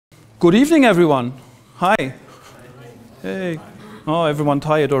Good evening, everyone. Hi. Hey. Oh, everyone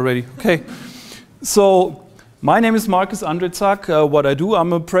tired already. Okay. So, my name is Markus Andrezak. What I do,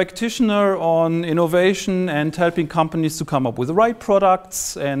 I'm a practitioner on innovation and helping companies to come up with the right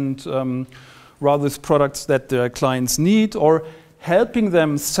products and rather with products that their clients need, or helping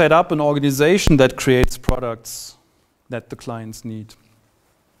them set up an organization that creates products that the clients need.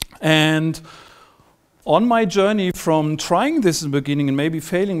 And on my journey from trying this in the beginning and maybe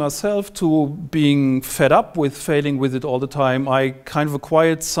failing myself to being fed up with failing with it all the time, I kind of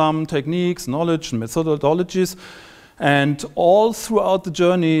acquired some techniques, knowledge, and methodologies. And all throughout the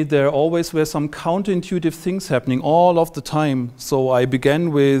journey, there always were some counterintuitive things happening all of the time. So I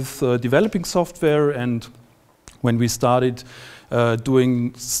began with developing software, and when we started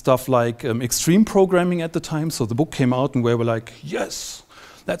doing stuff like extreme programming at the time, so the book came out and we were like, yes!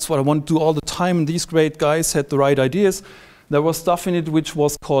 That's what I want to do all the time, and these great guys had the right ideas. There was stuff in it which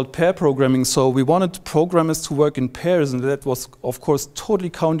was called pair programming, so we wanted programmers to work in pairs, and that was, of course,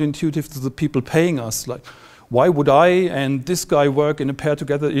 totally counterintuitive to the people paying us. Like, why would I and this guy work in a pair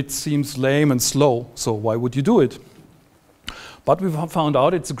together? It seems lame and slow, so why would you do it? But we found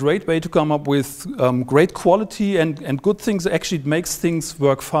out it's a great way to come up with great quality and good things. Actually, it makes things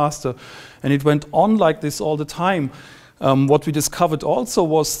work faster. And it went on like this all the time. What we discovered also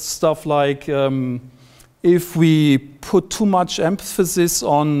was stuff like if we put too much emphasis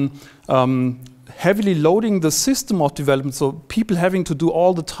on heavily loading the system of development, so people having to do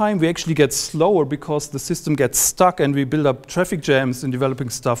all the time, we actually get slower because the system gets stuck and we build up traffic jams in developing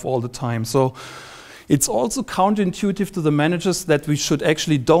stuff all the time. So it's also counterintuitive to the managers that we should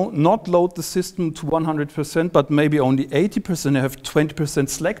actually not load the system to 100%, but maybe only 80%, have 20%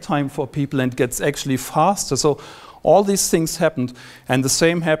 slack time for people, and it gets actually faster. So all these things happened, and the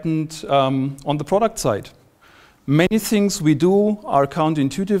same happened on the product side. Many things we do are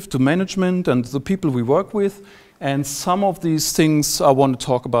counterintuitive to management and the people we work with, and some of these things I want to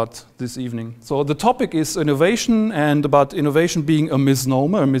talk about this evening. So the topic is innovation, and about innovation being a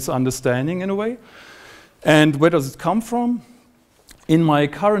misnomer, a misunderstanding in a way. And where does it come from? In my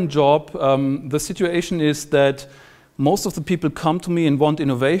current job, the situation is that most of the people come to me and want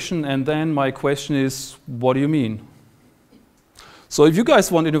innovation, and then my question is, what do you mean? So if you guys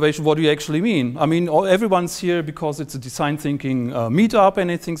want innovation, what do you actually mean? I mean, everyone's here because it's a design thinking meetup,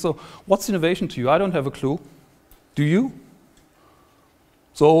 anything. So what's innovation to you? I don't have a clue. Do you?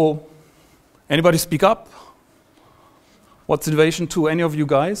 So anybody speak up? What's innovation to any of you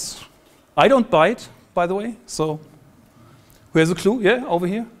guys? I don't bite, by the way. So who has a clue? Yeah, over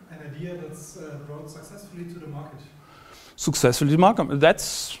here. An idea that's brought successfully to the market. Successfully to the market.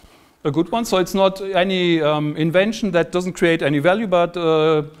 That's a good one. So it's not any invention that doesn't create any value, but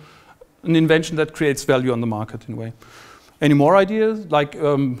an invention that creates value on the market in a way. Any more ideas? Like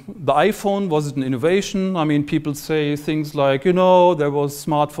the iPhone, was it an innovation? I mean, people say things like, you know, there was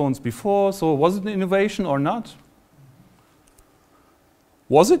smartphones before, so was it an innovation or not?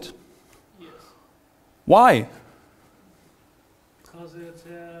 Was it? Yes. Why? Because it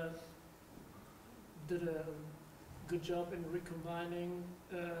did a good job in recombining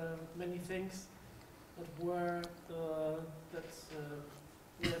many things that were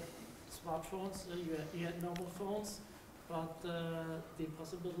you had smartphones, you had normal phones, but the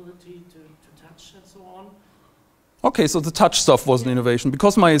possibility to touch and so on. Okay, so the touch stuff was an innovation,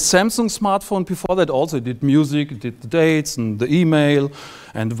 because my Samsung smartphone before that also did music, it did the dates and the email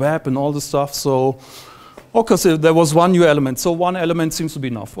and web and all the stuff. So, okay, so there was one new element. So one element seems to be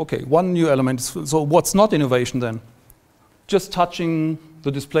enough. Okay, one new element. So what's not innovation then? Just touching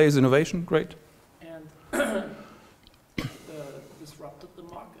the display is innovation, great. And disrupted the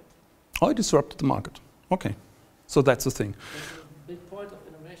market. Oh, it disrupted the market. Okay, so that's the thing. That's a big point of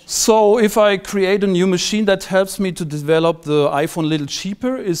innovation. So if I create a new machine that helps me to develop the iPhone a little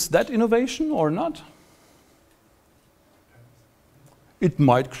cheaper, is that innovation or not? It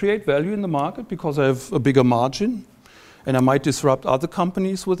might create value in the market because I have a bigger margin, and I might disrupt other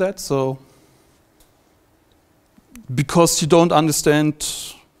companies with that. So because you don't understand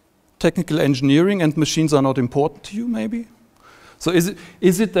technical engineering and machines are not important to you, maybe? So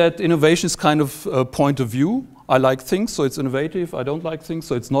is it that innovation is kind of a point of view? I like things, so it's innovative. I don't like things,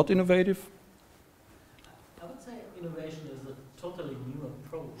 so it's not innovative. I would say innovation is a totally new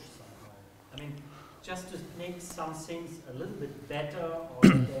approach somehow. I mean, just to make some things a little bit better or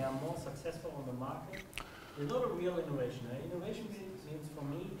that they are more successful on the market is not a real innovation. Innovation means for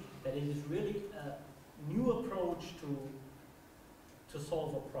me that it is really a new approach to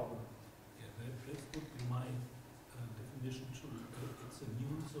solve a problem. Yeah, that would be my definition too. It's a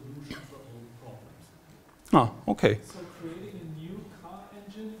new solution for old problems. Ah, okay. So creating a new car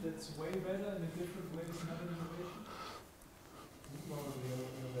engine that's way better in a different way is not an innovation? Not a real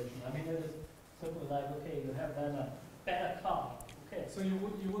innovation. I mean, it is simple like, okay, you have then a better car. Okay. So you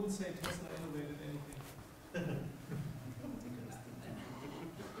wouldn't say Tesla innovated anything?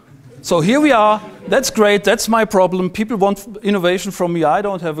 So here we are. That's great. That's my problem. People want innovation from me. I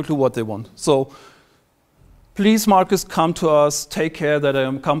don't have a clue what they want. So please, Markus, come to us. Take care that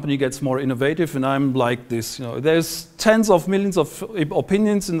a company gets more innovative. And I'm like this. You know, there's tens of millions of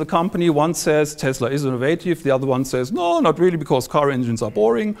opinions in the company. One says Tesla is innovative. The other one says no, not really, because car engines are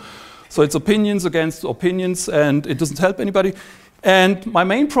boring. So it's opinions against opinions, and it doesn't help anybody. And my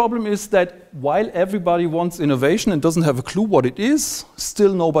main problem is that while everybody wants innovation and doesn't have a clue what it is,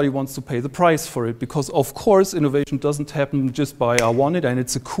 still nobody wants to pay the price for it, because of course innovation doesn't happen just by I want it and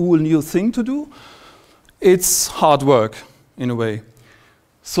it's a cool new thing to do. It's hard work in a way.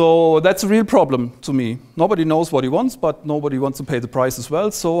 So that's a real problem to me. Nobody knows what he wants, but nobody wants to pay the price as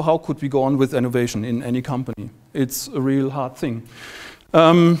well. So how could we go on with innovation in any company? It's a real hard thing.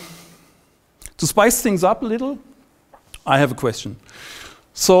 To spice things up a little, I have a question.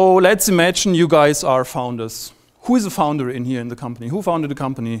 So let's imagine you guys are founders. Who is a founder in here in the company? Who founded the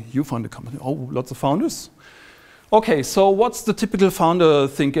company? You founded the company. Oh, lots of founders. Okay, so what's the typical founder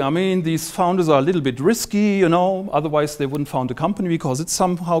thinking? I mean, these founders are a little bit risky, you know, otherwise they wouldn't found a company because it's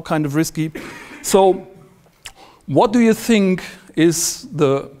somehow kind of risky. So what do you think is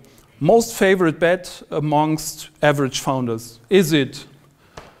the most favorite bet amongst average founders? Is it,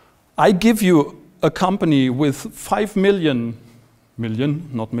 I give you a company with 5 million,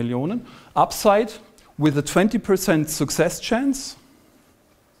 not millionen, upside with a 20% success chance?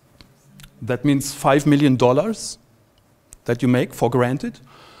 That means $5 million that you make for granted.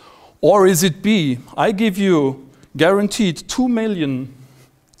 Or is it B, I give you guaranteed 2 million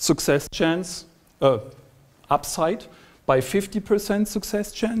success chance, upside by 50%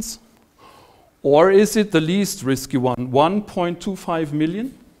 success chance? Or is it the least risky one, 1.25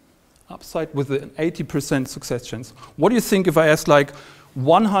 million upside with an 80% success chance? What do you think if I ask like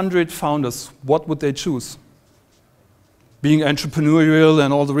 100 founders, what would they choose? Being entrepreneurial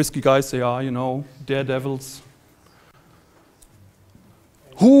and all the risky guys they are, you know, daredevils.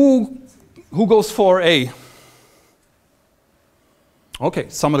 Who goes for A? Okay,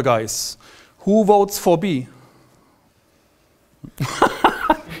 some of the guys. Who votes for B?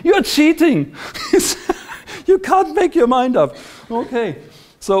 You're cheating. You can't make your mind up. Okay,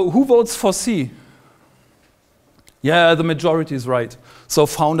 so who votes for C? Yeah, the majority is right. So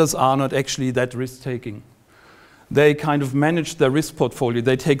founders are not actually that risk-taking. They kind of manage their risk portfolio.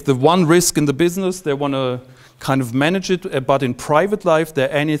 They take the one risk in the business, they want to kind of manage it, but in private life,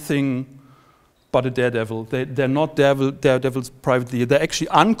 they're anything but a daredevil. They're not daredevils privately. They're actually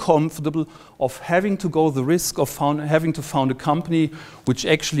uncomfortable of having to go the risk of having to found a company which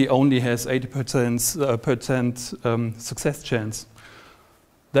actually only has 80% success chance.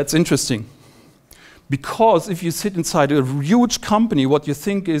 That's interesting. Because if you sit inside a huge company, what you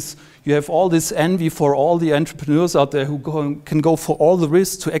think is you have all this envy for all the entrepreneurs out there who can go for all the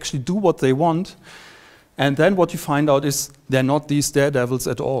risks to actually do what they want. And then what you find out is they're not these daredevils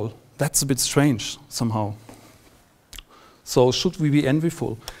at all. That's a bit strange somehow. So should we be envious?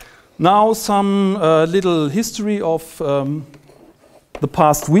 Now some little history of the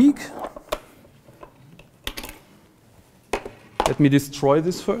past week. Let me destroy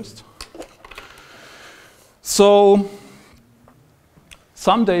this first. So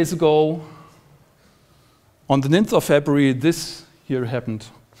some days ago, on the 9th of February, this here happened.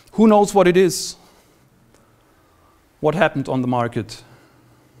 Who knows what it is? What happened on the market?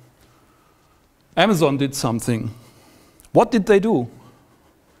 Amazon did something. What did they do?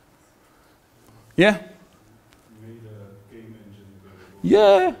 Yeah? Made a game engine available.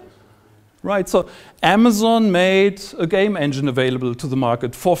 Yeah. Right, so Amazon made a game engine available to the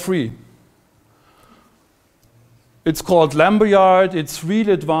market for free. It's called Lumberyard. It's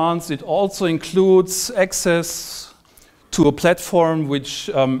really advanced. It also includes access to a platform which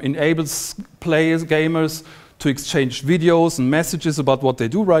enables players, gamers, to exchange videos and messages about what they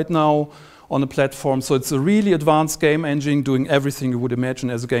do right now on the platform. So it's a really advanced game engine doing everything you would imagine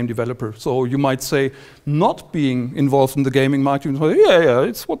as a game developer. So you might say, not being involved in the gaming market, yeah,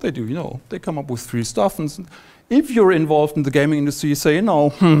 it's what they do, you know. They come up with free stuff. And if you're involved in the gaming industry, you say, you know,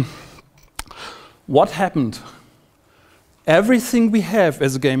 what happened? Everything we have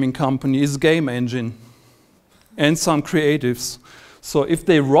as a gaming company is a game engine and some creatives. So if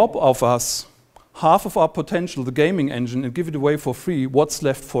they rob of us half of our potential, the gaming engine, and give it away for free, what's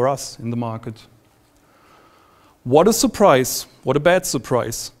left for us in the market? What a surprise. What a bad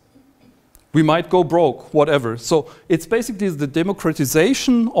surprise. We might go broke, whatever. So it's basically the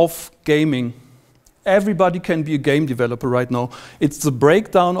democratization of gaming. Everybody can be a game developer right now. It's the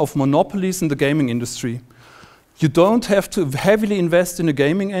breakdown of monopolies in the gaming industry. You don't have to heavily invest in a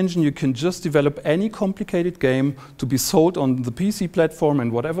gaming engine. You can just develop any complicated game to be sold on the PC platform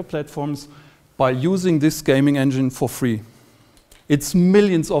and whatever platforms by using this gaming engine for free. It's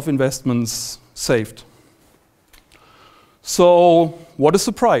millions of investments saved. So what a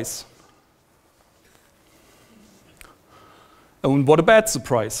surprise. And what a bad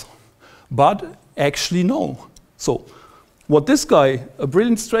surprise. But actually no. So what this guy, a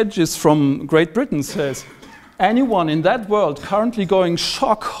brilliant strategist from Great Britain, says, anyone in that world currently going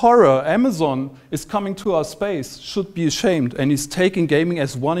shock, horror, Amazon is coming to our space, should be ashamed. And he's taking gaming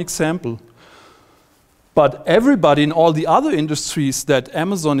as one example. But everybody in all the other industries that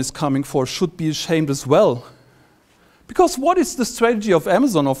Amazon is coming for should be ashamed as well. Because what is the strategy of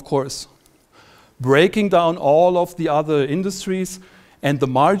Amazon, of course? Breaking down all of the other industries, and the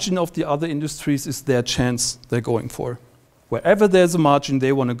margin of the other industries is their chance they're going for. Wherever there's a margin,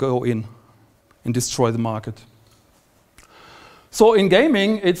 they want to go in and destroy the market. So in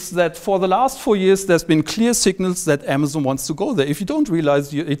gaming, it's that for the last 4 years, there's been clear signals that Amazon wants to go there. If you don't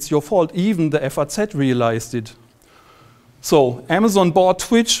realize it's your fault, even the FAZ realized it. So Amazon bought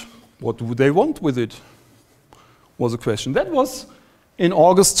Twitch. What do they want with it? Was a question. That was in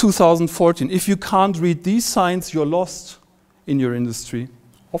August 2014. If you can't read these signs, you're lost in your industry.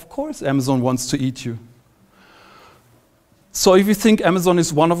 Of course, Amazon wants to eat you. So if you think Amazon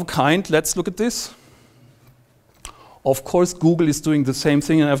is one of a kind, let's look at this. Of course, Google is doing the same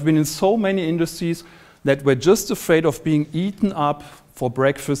thing, and I've been in so many industries that were just afraid of being eaten up for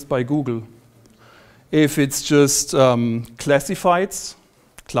breakfast by Google. If it's just classifieds,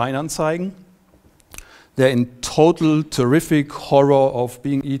 Kleinanzeigen, they're in total terrific horror of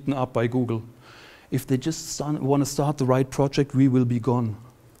being eaten up by Google. If they just want to start the right project, we will be gone.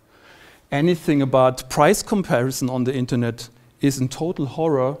 Anything about price comparison on the internet is in total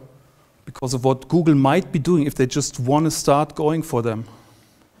horror because of what Google might be doing if they just want to start going for them.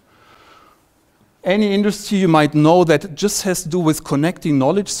 Any industry you might know that just has to do with connecting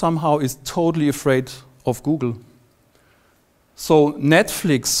knowledge somehow is totally afraid of Google. So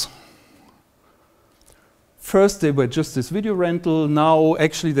Netflix, first they were just this video rental, now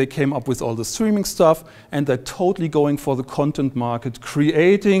actually they came up with all the streaming stuff, and they're totally going for the content market,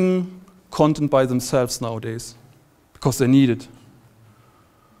 creating content by themselves nowadays because they need it.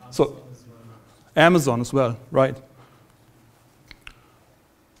 So Amazon as well, right.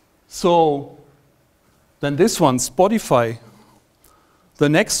 So then this one, Spotify, the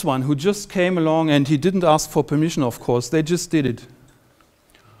next one who just came along, and he didn't ask for permission, of course, they just did it.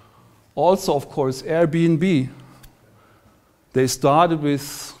 Also, of course, Airbnb. They started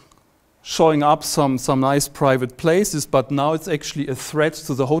with showing up some nice private places, but now it's actually a threat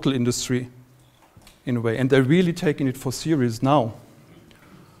to the hotel industry in a way, and they're really taking it for serious now.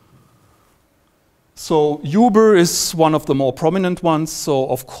 So Uber is one of the more prominent ones. So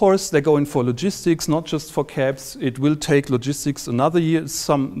of course they're going for logistics, not just for cabs. It will take logistics another years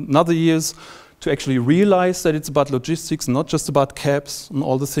to actually realize that it's about logistics, not just about cabs and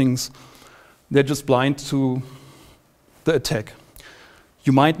all the things. They're just blind to the attack.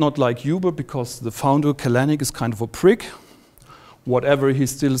 You might not like Uber because the founder, Kalanick, is kind of a prick. Whatever, he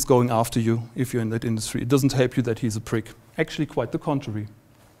still is going after you if you're in that industry. It doesn't help you that he's a prick. Actually, quite the contrary.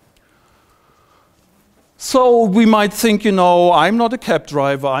 So we might think, you know, I'm not a cab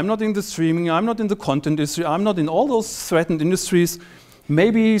driver, I'm not in the streaming, I'm not in the content industry, I'm not in all those threatened industries.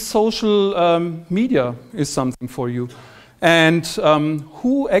 Maybe social media is something for you. And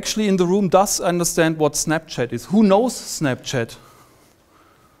who actually in the room does understand what Snapchat is? Who knows Snapchat?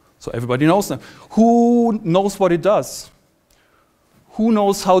 So everybody knows that. Who knows what it does? Who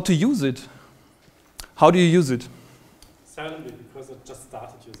knows how to use it? How do you use it? Silently, because I just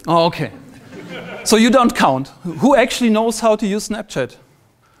started using it. Oh, okay. So you don't count. Who actually knows how to use Snapchat?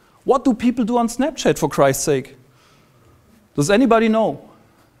 What do people do on Snapchat, for Christ's sake? Does anybody know?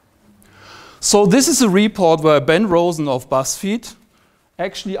 So this is a report where Ben Rosen of BuzzFeed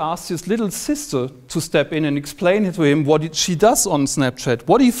actually asked his little sister to step in and explain it to him what she does on Snapchat.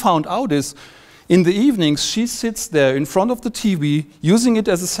 What he found out is, in the evenings, she sits there in front of the TV, using it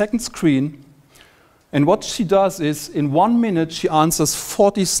as a second screen, and what she does is, in 1 minute, she answers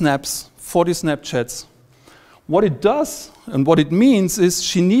 40 Snapchats. What it does and what it means is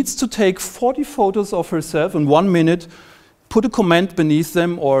she needs to take 40 photos of herself in 1 minute, put a comment beneath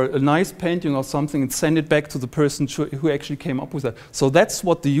them or a nice painting or something and send it back to the person who actually came up with that. So that's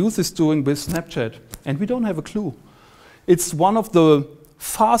what the youth is doing with Snapchat. And we don't have a clue. It's one of the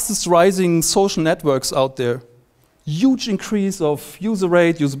fastest rising social networks out there. Huge increase of user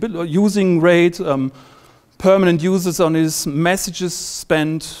rate, using rate, permanent users on his messages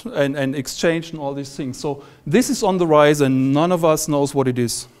spent and exchange and all these things. So this is on the rise and none of us knows what it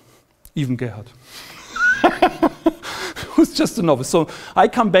is, even Gerhard, who's just a novice. So I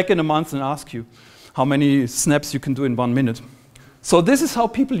come back in a month and ask you how many snaps you can do in 1 minute. So this is how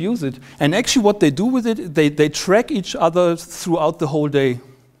people use it. And actually what they do with it, they track each other throughout the whole day.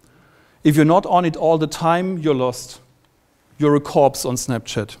 If you're not on it all the time, you're lost. You're a corpse on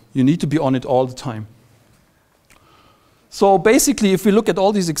Snapchat. You need to be on it all the time. So basically, if we look at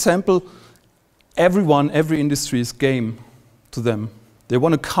all these examples, every industry is game to them. They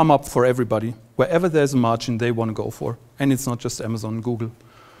want to come up for everybody. Wherever there's a margin, they want to go for. And it's not just Amazon and Google.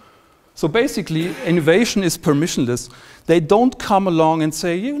 So basically, innovation is permissionless. They don't come along and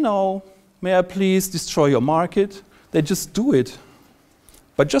say, you know, may I please destroy your market? They just do it.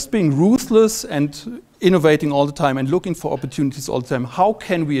 But just being ruthless and innovating all the time and looking for opportunities all the time, how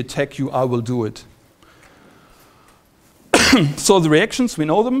can we attack you? I will do it. So the reactions, we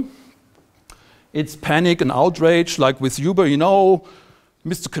know them. It's panic and outrage, like with Uber, you know,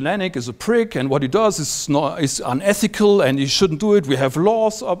 Mr. Kalanick is a prick and what he does is unethical and he shouldn't do it. We have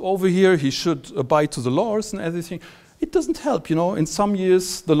laws up over here, he should abide to the laws and everything. It doesn't help, you know. In some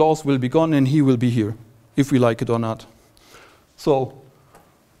years, the laws will be gone and he will be here, if we like it or not. So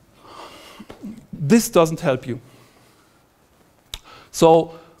this doesn't help you.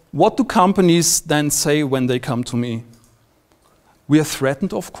 So what do companies then say when they come to me? We are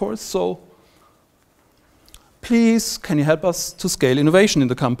threatened, of course, so please, can you help us to scale innovation in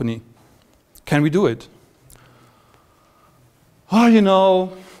the company? Can we do it? Oh, you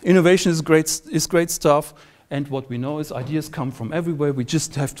know, innovation is great stuff, and what we know is ideas come from everywhere. We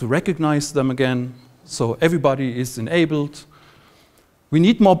just have to recognize them again, so everybody is enabled. We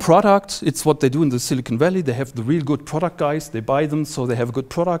need more product. It's what they do in the Silicon Valley. They have the real good product guys. They buy them, so they have a good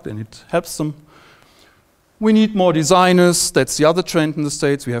product, and it helps them. We need more designers. That's the other trend in the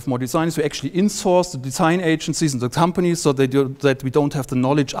States. We have more designers. We actually insource the design agencies and the companies so that we don't have the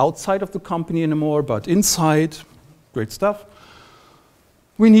knowledge outside of the company anymore, but inside. Great stuff.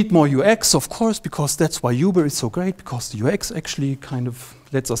 We need more UX, of course, because that's why Uber is so great, because the UX actually kind of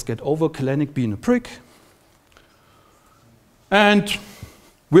lets us get over Kalanick being a prick. And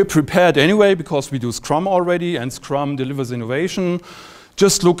we're prepared anyway, because we do Scrum already, and Scrum delivers innovation.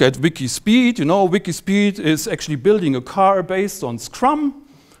 Just look at Wikispeed. You know, Wikispeed is actually building a car based on Scrum.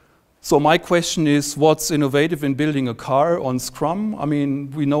 So my question is, what's innovative in building a car on Scrum? I mean,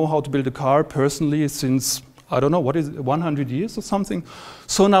 we know how to build a car personally since, I don't know, what is it, 100 years or something?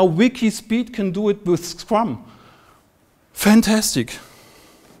 So now Wikispeed can do it with Scrum. Fantastic.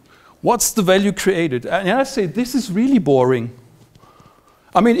 What's the value created? And I say, this is really boring.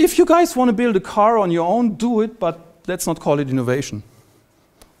 I mean, if you guys want to build a car on your own, do it, but let's not call it innovation.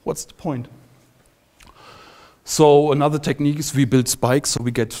 What's the point? So another technique is we build spikes so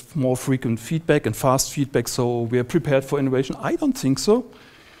we get more frequent feedback and fast feedback so we are prepared for innovation. I don't think so.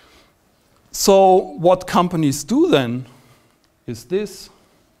 So what companies do then is this.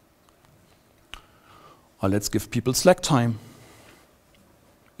 Let's give people slack time.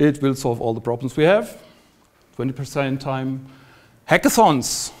 It will solve all the problems we have. 20% time.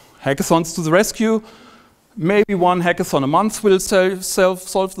 Hackathons. Hackathons to the rescue. Maybe one hackathon a month will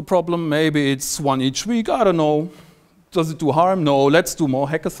solve the problem. Maybe it's one each week. I don't know. Does it do harm? No. Let's do more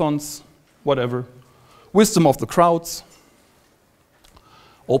hackathons. Whatever. Wisdom of the crowds.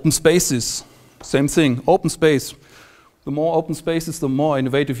 Open spaces. Same thing. Open space. The more open spaces, the more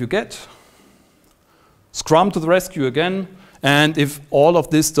innovative you get. Scrum to the rescue again. And if all of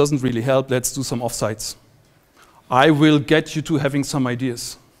this doesn't really help, let's do some offsites. I will get you to having some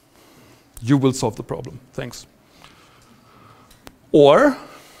ideas. You will solve the problem. Thanks. Or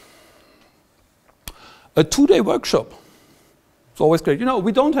a 2-day workshop. It's always great. You know,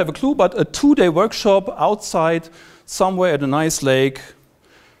 we don't have a clue, but a 2-day workshop outside somewhere at a nice lake,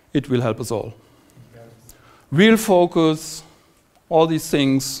 it will help us all. Real focus, all these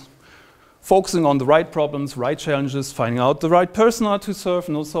things, focusing on the right problems, right challenges, finding out the right persona to serve,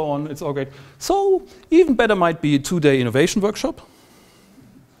 and so on. It's all great. So even better might be a 2-day innovation workshop.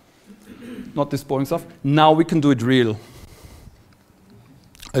 Not this boring stuff. Now we can do it real.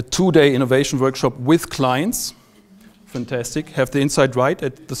 A 2-day innovation workshop with clients. Fantastic. Have the inside right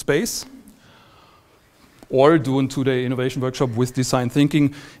at the space. Or do a 2-day innovation workshop with design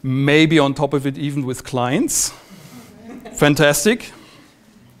thinking. Maybe on top of it even with clients. Fantastic.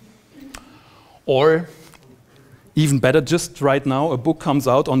 Or even better, just right now, a book comes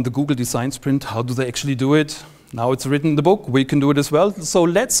out on the Google Design Sprint. How do they actually do it? Now it's written in the book, we can do it as well. So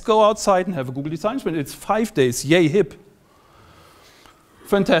let's go outside and have a Google Design Sprint. It's 5 days, yay hip.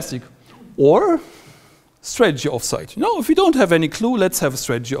 Fantastic. Or strategy offsite. You know, if we don't have any clue, let's have a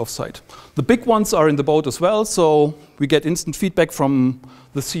strategy offsite. The big ones are in the boat as well, so we get instant feedback from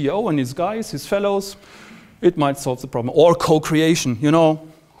the CEO and his guys, his fellows. It might solve the problem. Or co-creation, you know,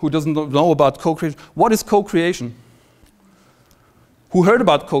 who doesn't know about co-creation? What is co-creation? Who heard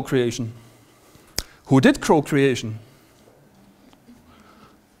about co-creation? Who did co-creation?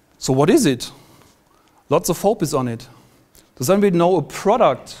 So what is it? Lots of hope is on it. Does anybody know a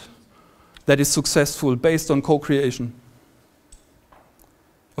product that is successful based on co-creation?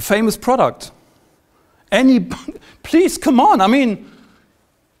 A famous product? Please, come on. I mean,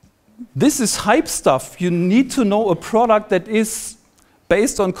 this is hype stuff. You need to know a product that is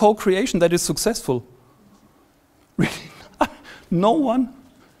based on co-creation that is successful. Really? No one?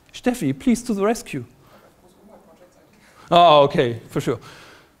 Steffi, please to the rescue. Oh, okay, for sure.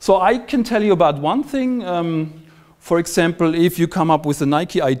 So I can tell you about one thing. For example, if you come up with the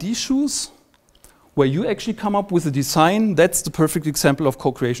Nike ID shoes, where you actually come up with a design, that's the perfect example of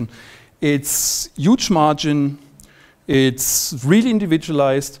co-creation. It's huge margin, it's really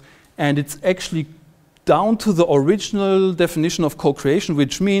individualized, and it's actually down to the original definition of co-creation,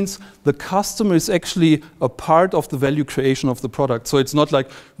 which means the customer is actually a part of the value creation of the product. So it's not like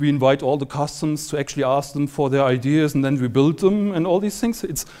we invite all the customers to actually ask them for their ideas and then we build them and all these things.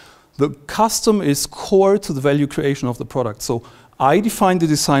 It's the custom is core to the value creation of the product. So I define the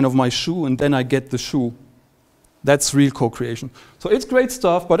design of my shoe and then I get the shoe. That's real co-creation. So it's great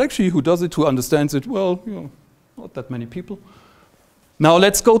stuff, but actually who does it, who understands it? Well, you know, not that many people. Now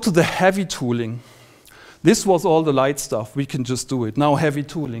let's go to the heavy tooling. This was all the light stuff. We can just do it. Now heavy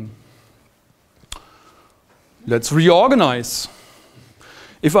tooling. Let's reorganize.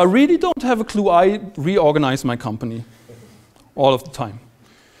 If I really don't have a clue, I reorganize my company all of the time.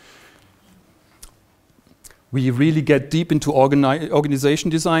 We really get deep into organization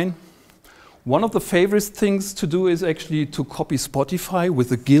design. One of the favorite things to do is actually to copy Spotify with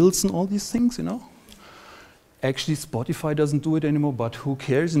the guilds and all these things, you know. Actually, Spotify doesn't do it anymore, but who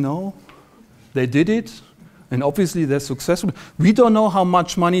cares, you know? They did it. And obviously they're successful. We don't know how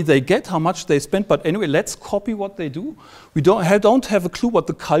much money they get, how much they spend, but anyway, let's copy what they do. We don't have a clue what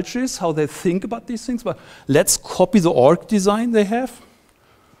the culture is, how they think about these things, but let's copy the org design they have.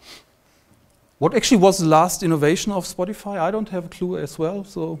 What actually was the last innovation of Spotify? I don't have a clue as well,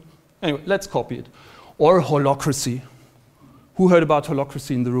 so anyway, let's copy it. Or holacracy. Who heard about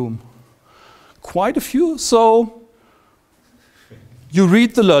holacracy in the room? Quite a few, so you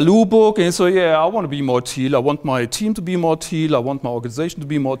read the Lalou book and you say, yeah, I want to be more teal. I want my team to be more teal. I want my organization to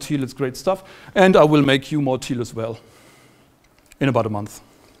be more teal. It's great stuff. And I will make you more teal as well in about a month.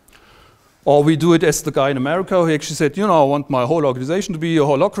 Or we do it as the guy in America who actually said, you know, I want my whole organization to be a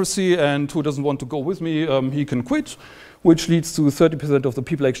holacracy, and who doesn't want to go with me, he can quit, which leads to 30% of the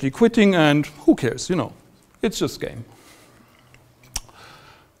people actually quitting, and who cares, you know. It's just game.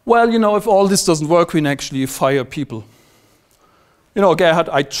 Well, you know, if all this doesn't work, we can actually fire people. You know, Gerhard,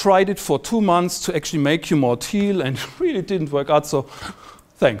 I tried it for 2 months to actually make you more teal, and it really didn't work out, so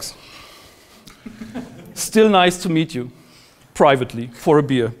thanks. Still nice to meet you, privately, for a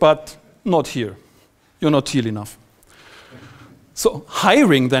beer, but not here. You're not teal enough. So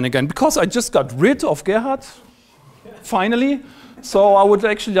hiring then again, because I just got rid of Gerhard, finally, so I would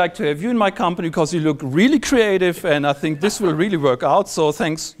actually like to have you in my company because you look really creative, and I think this will really work out, so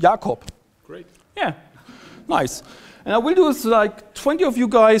thanks, Jakob. Great. Yeah, nice. And I will do is like 20 of you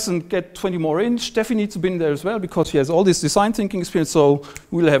guys and get 20 more in. Steffi needs to be in there as well because he has all this design thinking experience, so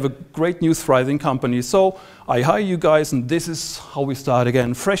we'll have a great new thriving company. So I hire you guys, and this is how we start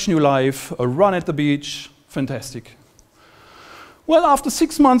again. Fresh new life, a run at the beach, fantastic. Well, after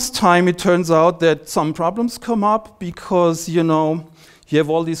 6 months' time, it turns out that some problems come up because, you know, you have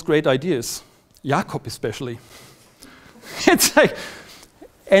all these great ideas. Jakob especially. It's like,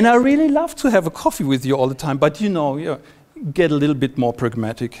 and I really love to have a coffee with you all the time, but you know, get a little bit more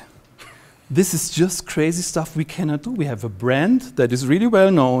pragmatic. This is just crazy stuff we cannot do. We have a brand that is really well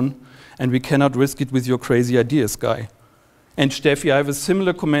known, and we cannot risk it with your crazy ideas, guy. And Steffi, I have a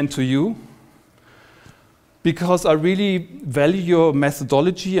similar comment to you, because I really value your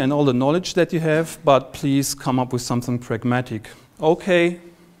methodology and all the knowledge that you have, but please come up with something pragmatic. Okay.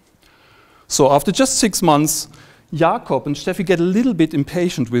 So after just 6 months, Jakob and Steffi get a little bit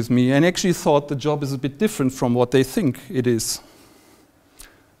impatient with me and actually thought the job is a bit different from what they think it is,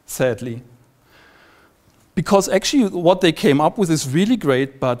 sadly. Because actually what they came up with is really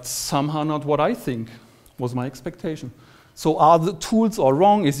great, but somehow not what I think was my expectation. So are the tools all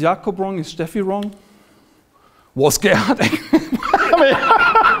wrong? Is Jakob wrong? Is Steffi wrong? was Gerhard. I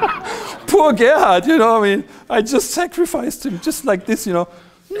mean, poor Gerhard, you know, I mean, I just sacrificed him just like this, you know.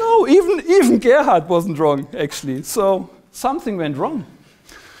 No, even Gerhard wasn't wrong, actually. So something went wrong.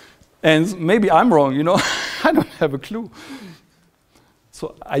 And maybe I'm wrong, you know. I don't have a clue.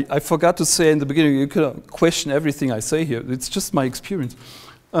 So I forgot to say in the beginning, you can question everything I say here. It's just my experience.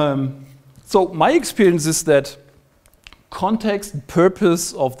 So my experience is that context and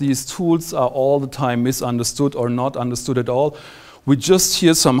purpose of these tools are all the time misunderstood or not understood at all. We just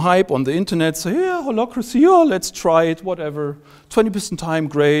hear some hype on the internet, say, yeah, holacracy, oh, let's try it, whatever. 20% time,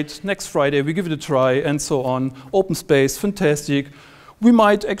 great. Next Friday, we give it a try, and so on. Open space, fantastic. We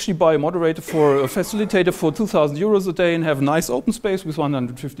might actually buy a moderator for a facilitator for 2,000 euros a day and have a nice open space with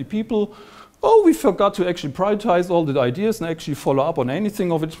 150 people. Oh, we forgot to actually prioritize all the ideas and actually follow up on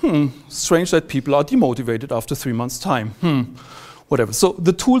anything of it. Strange that people are demotivated after 3 months' time. Whatever. So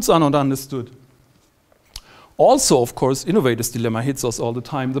the tools are not understood. Also, of course, innovator's dilemma hits us all the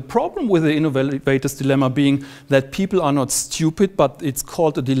time. The problem with the innovator's dilemma being that people are not stupid, but it's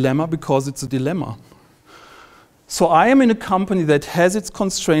called a dilemma because it's a dilemma. So I am in a company that has its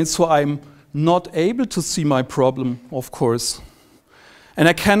constraints, so I'm not able to see my problem, of course. And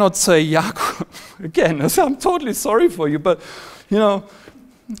I cannot say, Jakob, again, I'm totally sorry for you, but, you know,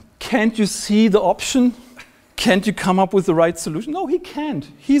 can't you see the option? Can't you come up with the right solution? No, he can't.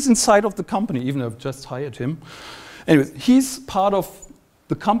 He's inside of the company, even though I've just hired him. Anyway, he's part of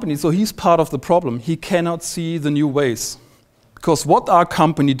the company, so he's part of the problem. He cannot see the new ways. Because what our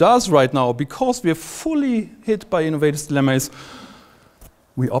company does right now, because we are fully hit by innovator's dilemma, is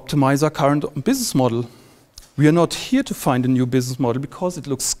we optimize our current business model. We are not here to find a new business model because it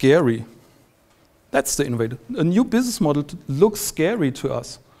looks scary. That's the innovator. A new business model looks scary to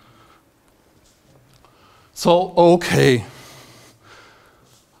us. So, okay.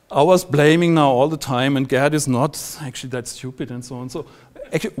 I was blaming now all the time, and Gerhard is not actually that stupid and so on. So,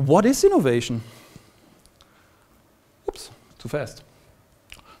 actually, what is innovation? Oops, too fast.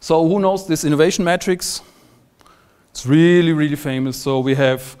 So, who knows this innovation matrix? It's really, really famous. So, we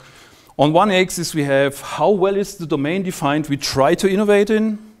have, on one axis, we have how well is the domain defined we try to innovate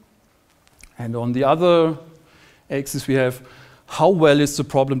in. And on the other axis, we have how well is the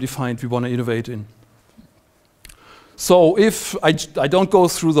problem defined we want to innovate in. So if I don't go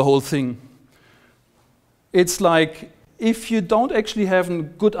through the whole thing, it's like if you don't actually have a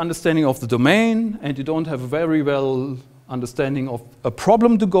good understanding of the domain and you don't have a very well understanding of a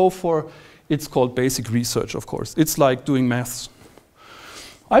problem to go for, it's called basic research, of course. It's like doing maths.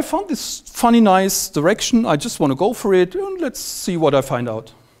 I found this funny, nice direction. I just want to go for it, and let's see what I find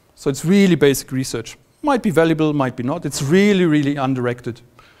out. So it's really basic research. Might be valuable, might be not. It's really, really undirected.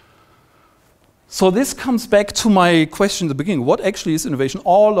 So this comes back to my question at the beginning. What actually is innovation?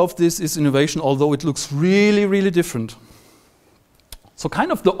 All of this is innovation, although it looks really, really different. So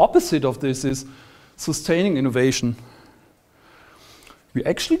kind of the opposite of this is sustaining innovation. We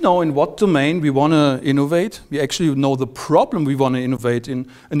actually know in what domain we want to innovate. We actually know the problem we want to innovate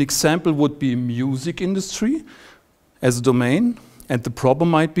in. An example would be music industry as a domain. And the problem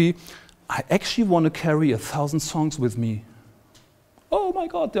might be, I actually want to carry 1,000 songs with me. Oh my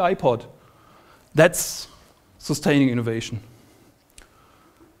God, the iPod. That's sustaining innovation.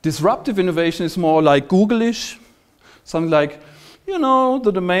 Disruptive innovation is more like Google-ish. Something like, you know,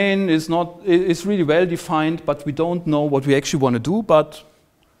 the domain is really well defined, but we don't know what we actually want to do, but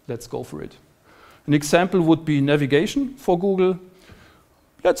let's go for it. An example would be navigation for Google.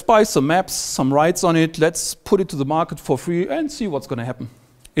 Let's buy some maps, some rights on it, let's put it to the market for free and see what's going to happen.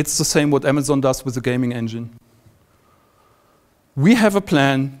 It's the same what Amazon does with the gaming engine. We have a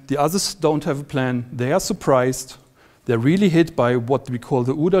plan, the others don't have a plan, they are surprised, they're really hit by what we call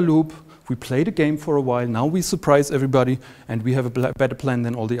the OODA loop. We played a game for a while, now we surprise everybody, and we have a better plan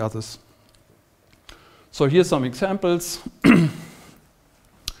than all the others. So here's some examples.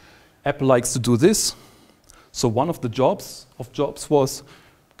 Apple likes to do this. So one of the jobs was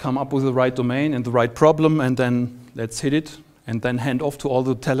come up with the right domain and the right problem, and then let's hit it, and then hand off to all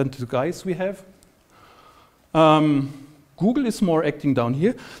the talented guys we have. Google is more acting down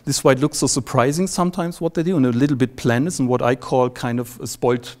here. This is why it looks so surprising sometimes what they do, and a little bit planned, and what I call kind of a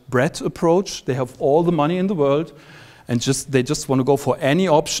spoiled brat approach. They have all the money in the world, and they just want to go for any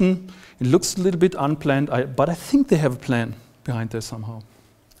option. It looks a little bit unplanned, but I think they have a plan behind there somehow.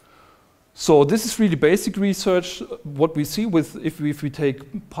 So this is really basic research. What we see with, if we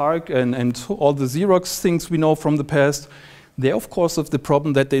take Park and all the Xerox things we know from the past, they of course have the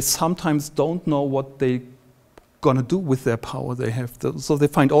problem that they sometimes don't know what they going to do with their power they have. So they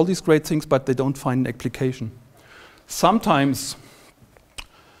find all these great things, but they don't find an application. Sometimes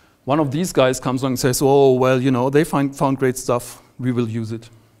one of these guys comes along and says, oh, well, you know, they found great stuff, we will use it.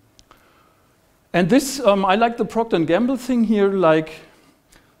 And this, I like the Procter & Gamble thing here, like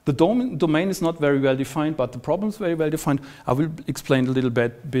the domain is not very well defined, but the problem is very well defined. I will explain a little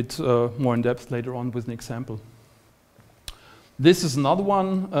bit more in depth later on with an example. This is another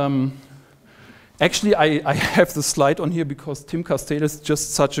one. Actually, I have the slide on here because Tim Casteller is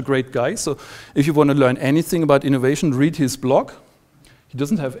just such a great guy. So if you want to learn anything about innovation, read his blog. He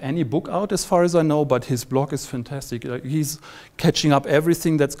doesn't have any book out as far as I know, but his blog is fantastic. He's catching up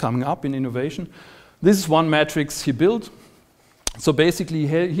everything that's coming up in innovation. This is one matrix he built. So basically,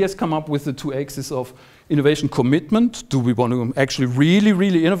 he has come up with the two axes of innovation commitment. Do we want to actually really,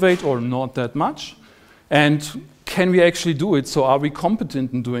 really innovate or not that much? And can we actually do it? So are we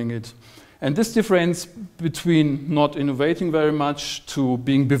competent in doing it? And this difference between not innovating very much to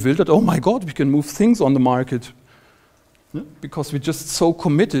being bewildered, oh my God, we can move things on the market. Yeah? Because we're just so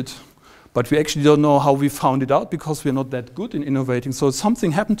committed, but we actually don't know how we found it out because we're not that good in innovating. So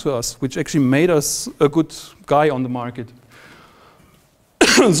something happened to us, which actually made us a good guy on the market.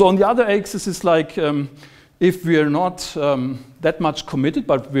 So on the other axis is like, if we're not that much committed,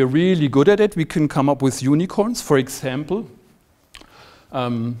 but we're really good at it, we can come up with unicorns. For example,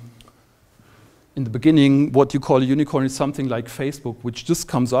 in the beginning, what you call a unicorn is something like Facebook, which just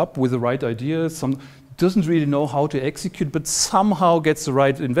comes up with the right idea, doesn't really know how to execute, but somehow gets the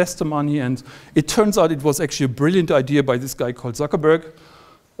right investor money. And it turns out it was actually a brilliant idea by this guy called Zuckerberg,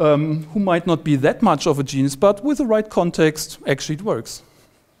 who might not be that much of a genius, but with the right context, actually it works.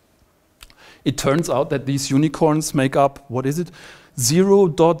 It turns out that these unicorns make up, what is it?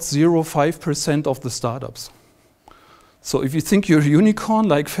 0.05% of the startups. So if you think you're a unicorn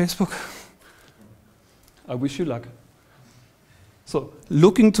like Facebook, I wish you luck. So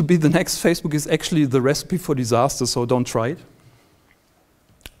looking to be the next Facebook is actually the recipe for disaster, so don't try it.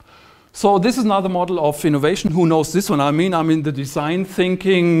 So this is another model of innovation. Who knows this one? I mean, I'm in the design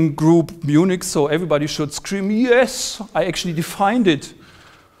thinking group Munich, so everybody should scream, yes, I actually defined it.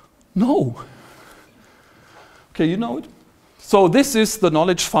 No. Okay, you know it? So this is the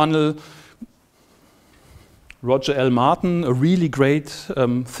knowledge funnel. Roger L. Martin, a really great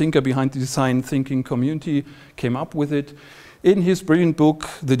thinker behind the design thinking community, came up with it in his brilliant book,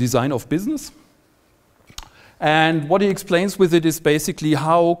 The Design of Business. And what he explains with it is basically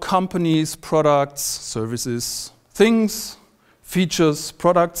how companies, products, services, things, features,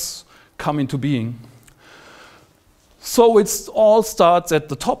 products come into being. So it all starts at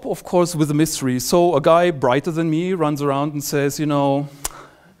the top, of course, with a mystery. So a guy brighter than me runs around and says, you know,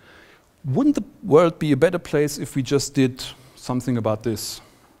 wouldn't the world be a better place if we just did something about this?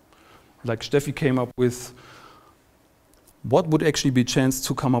 Like Steffi came up with, what would actually be a chance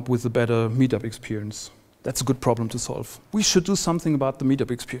to come up with a better meetup experience? That's a good problem to solve. We should do something about the meetup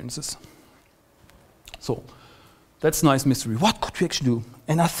experiences. So that's a nice mystery. What could we actually do?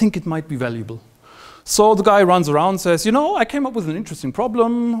 And I think it might be valuable. So the guy runs around and says, you know, I came up with an interesting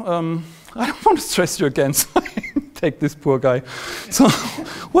problem. I don't want to stress you again, so take this poor guy. So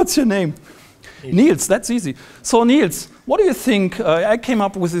what's your name? Niels, that's easy. So Niels, what do you think? I came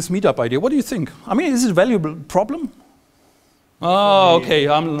up with this meetup idea. What do you think? I mean, is it a valuable problem? Oh, okay,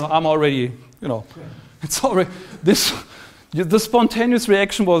 I'm already, you know, it's already, the spontaneous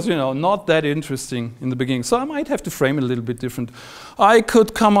reaction was, you know, not that interesting in the beginning. So I might have to frame it a little bit different. I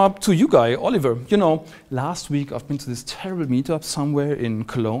could come up to you guy, Oliver. You know, last week I've been to this terrible meetup somewhere in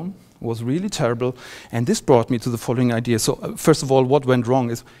Cologne. It was really terrible. And this brought me to the following idea. So first of all, what went wrong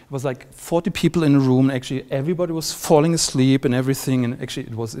is it was like 40 people in a room. Actually, everybody was falling asleep and everything. And actually,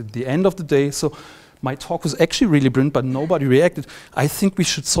 it was at the end of the day. So my talk was actually really brilliant, but nobody reacted. I think we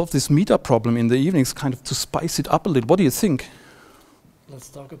should solve this meetup problem in the evenings, kind of to spice it up a little. What do you think? Let's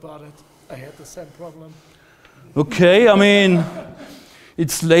talk about it. I had the same problem. Okay, I mean,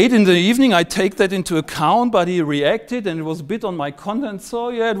 it's late in the evening. I take that into account, but he reacted, and it was a bit on my content. So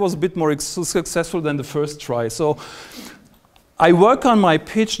yeah, it was a bit more successful than the first try. So I work on my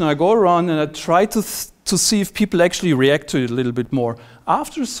pitch, and I go around, and I try to see if people actually react to it a little bit more.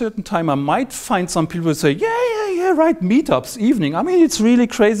 After a certain time, I might find some people who say, yeah, right, meetups, evening. I mean, it's really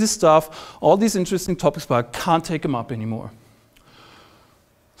crazy stuff, all these interesting topics, but I can't take them up anymore.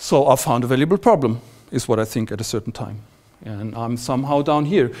 So I found a valuable problem, is what I think at a certain time. And I'm somehow down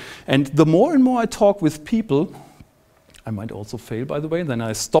here. And the more and more I talk with people, I might also fail, by the way, then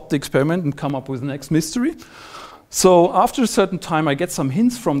I stop the experiment and come up with the next mystery. So after a certain time, I get some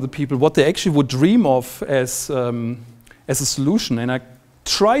hints from the people what they actually would dream of as a solution. And I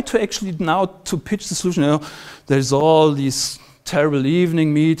try to actually now to pitch the solution. You know, there's all these terrible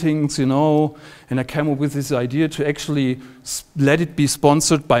evening meetings, you know, and I came up with this idea to actually let it be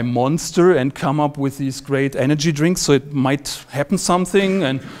sponsored by Monster and come up with these great energy drinks, so it might happen something,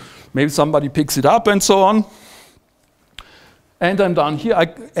 and maybe somebody picks it up and so on. And I'm down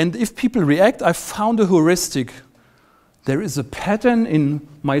here, and if people react, I found a heuristic. There is a pattern in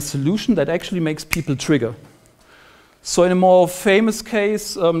my solution that actually makes people trigger. So in a more famous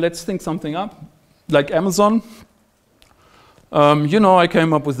case, let's think something up, like Amazon. You know, I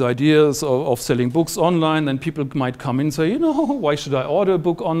came up with the ideas of selling books online, and people might come in and say, you know, why should I order a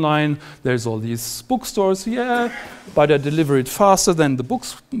book online? There's all these bookstores, yeah, but I deliver it faster than the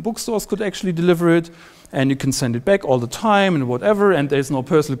bookstores could actually deliver it, and you can send it back all the time and whatever, and there's no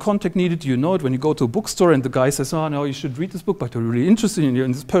personal contact needed. You know it when you go to a bookstore and the guy says, oh, no, you should read this book, but you're really interested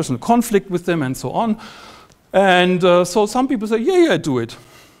in this personal conflict with them and so on. And so some people say, yeah, do it.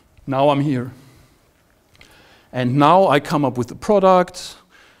 Now I'm here. And now I come up with the product,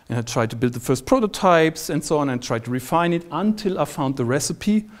 and I try to build the first prototypes and so on, and try to refine it until I found the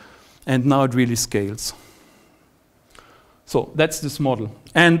recipe, and now it really scales. So that's this model.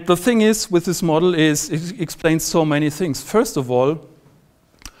 And the thing is with this model is it explains so many things. First of all,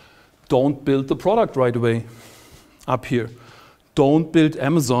 don't build the product right away up here. Don't build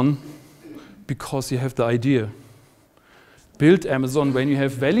Amazon because you have the idea. Build Amazon when you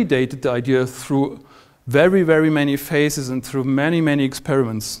have validated the idea through very, very many phases and through many, many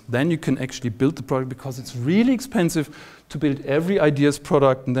experiments. Then you can actually build the product, because it's really expensive to build every idea's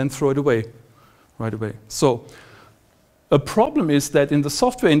product and then throw it away right away. So a problem is that in the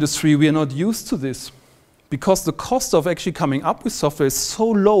software industry, we are not used to this, because the cost of actually coming up with software is so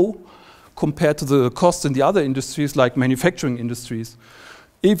low compared to the cost in the other industries, like manufacturing industries.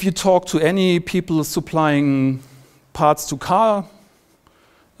 If you talk to any people supplying parts to car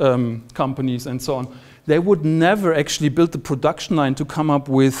companies and so on, they would never actually build the production line to come up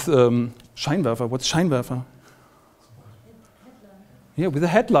with Scheinwerfer. What's Scheinwerfer? Yeah, with a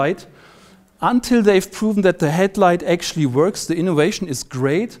headlight. Until they've proven that the headlight actually works, the innovation is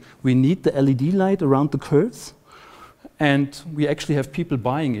great. We need the LED light around the curves, and we actually have people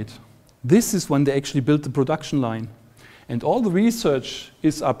buying it. This is when they actually build the production line. And all the research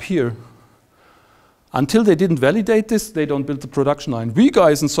is up here. Until they didn't validate this, they don't build the production line. We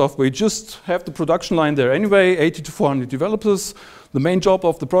guys in software just have the production line there anyway, 80 to 400 developers. The main job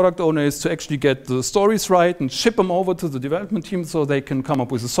of the product owner is to actually get the stories right and ship them over to the development team so they can come up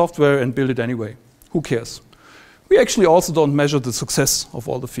with the software and build it anyway. Who cares? We actually also don't measure the success of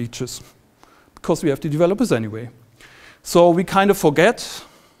all the features, because we have the developers anyway. So we kind of forget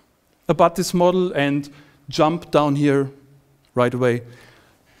about this model and jump down here right away.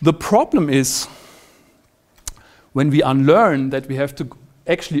 The problem is, when we unlearn that we have to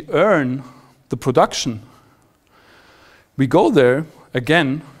actually earn the production, we go there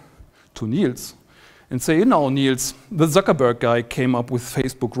again to Niels and say, you know, Niels, the Zuckerberg guy came up with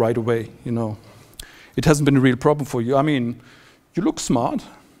Facebook right away, you know. It hasn't been a real problem for you. I mean, you look smart.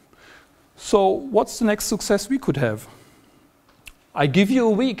 So what's the next success we could have? I give you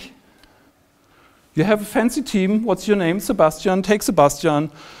a week. You have a fancy team. What's your name? Sebastian. Take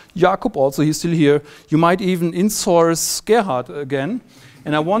Sebastian. Jakob also, he's still here. You might even insource Gerhard again.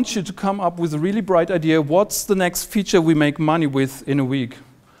 And I want you to come up with a really bright idea. What's the next feature we make money with in a week?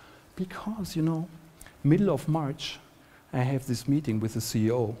 Because, you know, middle of March, I have this meeting with the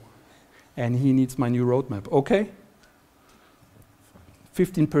CEO, and he needs my new roadmap. Okay?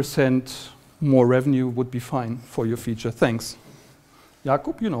 15% more revenue would be fine for your feature. Thanks.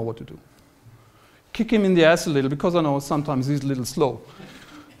 Jakob, you know what to do. Kick him in the ass a little, because I know sometimes he's a little slow.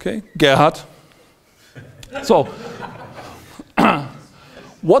 Okay, Gerhard. So,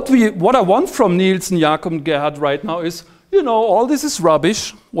 what I want from Niels and Jakob and Gerhard right now is, you know, all this is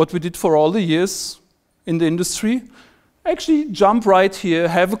rubbish, what we did for all the years in the industry. Actually, jump right here,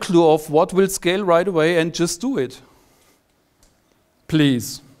 have a clue of what will scale right away, and just do it.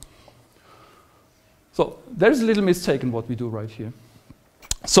 Please. So, there's a little mistake in what we do right here.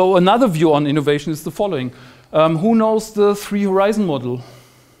 So, another view on innovation is the following. Who knows the 3 horizon model?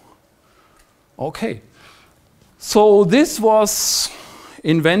 Okay, so this was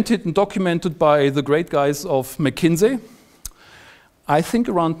invented and documented by the great guys of McKinsey. I think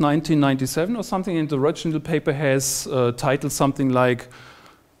around 1997 or something, and the original paper has titled something like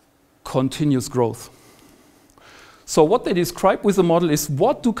continuous growth. So what they describe with the model is,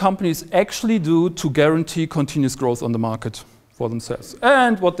 what do companies actually do to guarantee continuous growth on the market for themselves?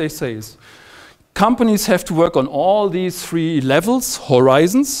 And what they say is, companies have to work on all these 3 levels,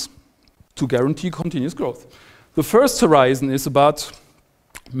 horizons, to guarantee continuous growth. The first horizon is about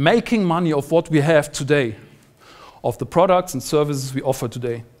making money of what we have today. of the products and services we offer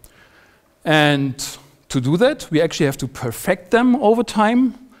today. And to do that, we actually have to perfect them over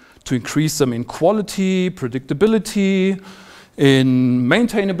time, to increase them in quality, predictability, in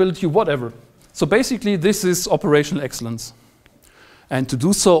maintainability, whatever. So basically, this is operational excellence. And to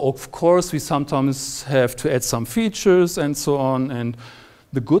do so, of course, we sometimes have to add some features and so on. And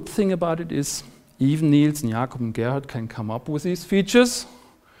the good thing about it is, even Niels and Jakob and Gerhard can come up with these features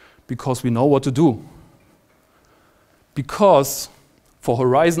because we know what to do. Because for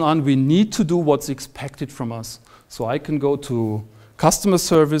Horizon On, we need to do what's expected from us. So I can go to customer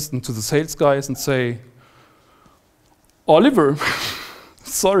service and to the sales guys and say, Oliver,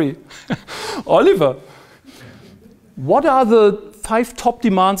 sorry, Oliver, what are the 5 top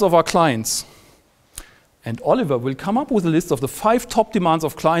demands of our clients? And Oliver will come up with a list of the 5 top demands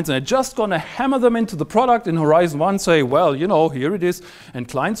of clients, and I'm just going to hammer them into the product in Horizon 1, say, well, you know, here it is. And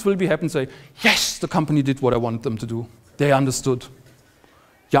clients will be happy and say, yes, the company did what I wanted them to do. They understood.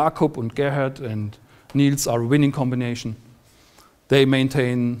 Jakob and Gerhard and Niels are a winning combination. They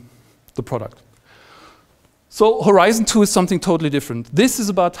maintain the product. So Horizon 2 is something totally different. This is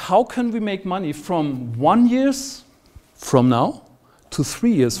about how can we make money from 1 year from now to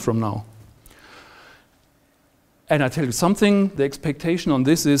 3 years from now. And I tell you something, the expectation on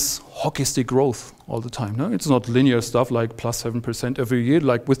this is hockey stick growth all the time. No? It's not linear stuff like plus 7% every year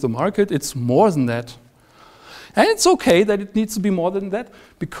like with the market. It's more than that. And it's okay that it needs to be more than that,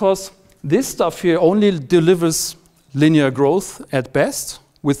 because this stuff here only delivers linear growth at best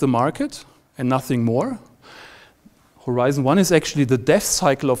with the market and nothing more. Horizon 1 is actually the death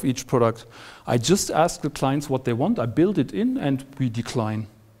cycle of each product. I just ask the clients what they want, I build it in, and we decline.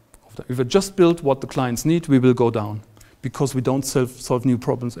 If I just build what the clients need, we will go down because we don't solve new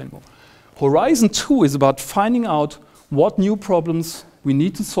problems anymore. Horizon 2 is about finding out what new problems we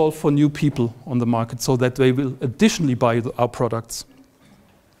need to solve for new people on the market so that they will additionally buy our products.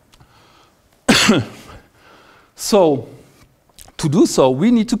 So, to do so, we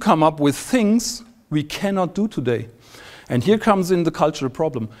need to come up with things we cannot do today. And here comes in the cultural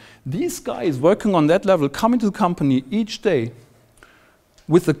problem. These guys working on that level come into the company each day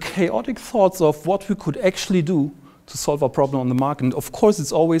with the chaotic thoughts of what we could actually do to solve our problem on the market. And of course,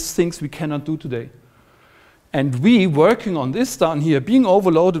 it's always things we cannot do today. And we, working on this down here, being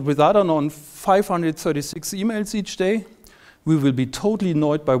overloaded with, I don't know, 536 emails each day, we will be totally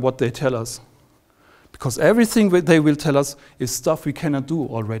annoyed by what they tell us. Because everything they will tell us is stuff we cannot do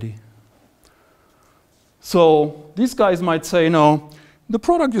already. So these guys might say, no, the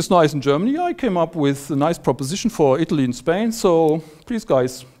product is nice in Germany. I came up with a nice proposition for Italy and Spain, so please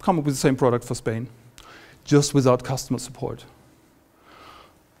guys, come up with the same product for Spain, just without customer support.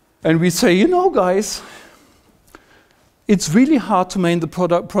 And we say, you know guys, it's really hard to make the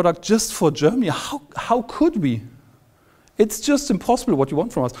product just for Germany. How could we? It's just impossible what you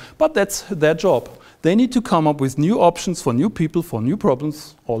want from us. But that's their job. They need to come up with new options for new people, for new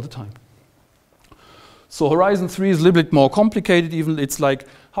problems all the time. So Horizon 3 is a little bit more complicated. Even it's like,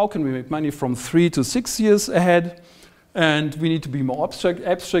 how can we make money from 3 to 6 years ahead? And we need to be more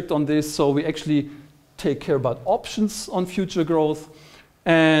abstract on this. So we actually take care about options on future growth.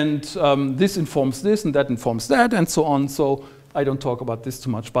 And this informs this, and that informs that, and so on. So I don't talk about this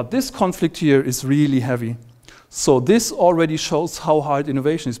too much. But this conflict here is really heavy. So this already shows how hard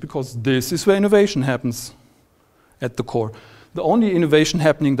innovation is, because this is where innovation happens at the core. The only innovation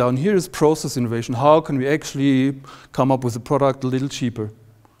happening down here is process innovation. How can we actually come up with a product a little cheaper?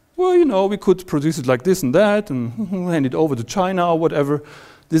 Well, you know, we could produce it like this and that and hand it over to China or whatever.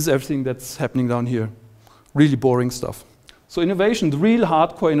 This is everything that's happening down here. Really boring stuff. So innovation, the real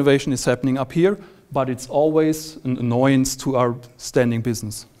hardcore innovation is happening up here, but it's always an annoyance to our standing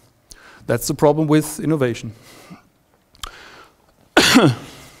business. That's the problem with innovation.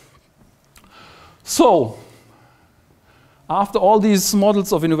 So, after all these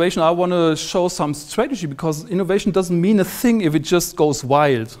models of innovation, I want to show some strategy, because innovation doesn't mean a thing if it just goes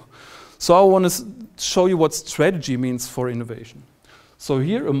wild. So I want to show you what strategy means for innovation. So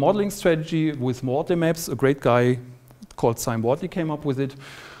here, a modeling strategy with Wortley maps, a great guy called Simon Wortley came up with it.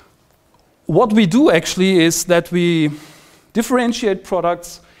 What we do actually is that we differentiate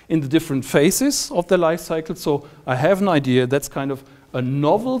products in the different phases of their life cycle. So I have an idea that's kind of a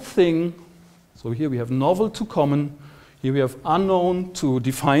novel thing. So here we have novel to common. Here we have unknown to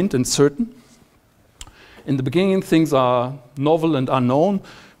defined and certain. In the beginning, things are novel and unknown.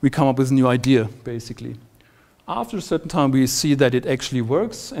 We come up with a new idea, basically. After a certain time, we see that it actually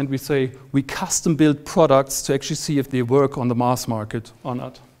works, and we say we custom build products to actually see if they work on the mass market or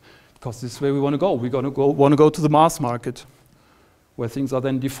not. Because this is where we want to go. We want to go to the mass market, where things are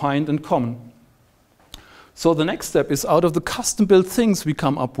then defined and common. So the next step is out of the custom-built things we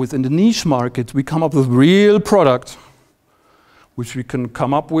come up with in the niche market, we come up with real product, which we can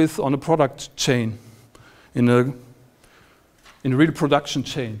come up with on a product chain, in a real production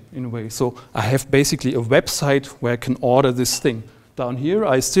chain, in a way. So I have basically a website where I can order this thing. Down here,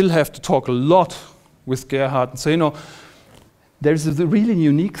 I still have to talk a lot with Gerhard and say, you know, there's a really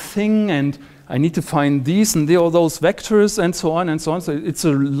unique thing, and I need to find these and all those vectors and so on and so on. So it's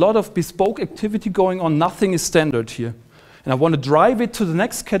a lot of bespoke activity going on. Nothing is standard here. And I want to drive it to the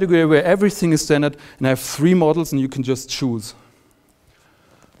next category where everything is standard, and I have 3 models and you can just choose.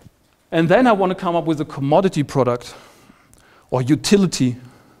 And then I want to come up with a commodity product or utility.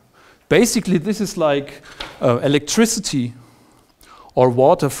 Basically, this is like electricity or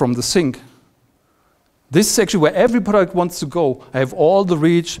water from the sink. This is actually where every product wants to go. I have all the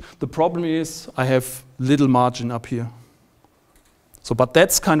reach. The problem is I have little margin up here. So, but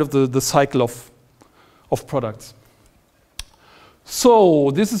that's kind of the cycle of products.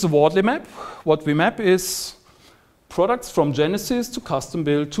 So this is a Wardley map. What we map is products from Genesis to custom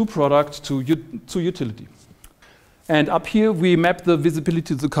build to product to utility. And up here we map the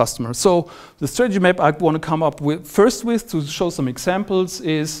visibility to the customer. So the strategy map I want to come up with first to show some examples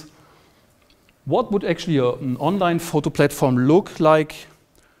is what would actually an online photo platform look like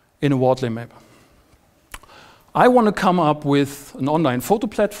in a Wardley map? I want to come up with an online photo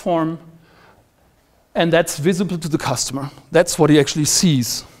platform, and that's visible to the customer. That's what he actually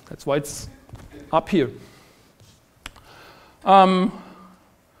sees. That's why it's up here. What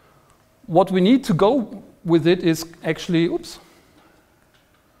we need to go with it is actually,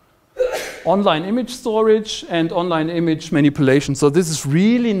 online image storage and online image manipulation. So this is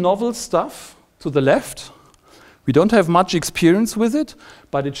really novel stuff. To the left, we don't have much experience with it,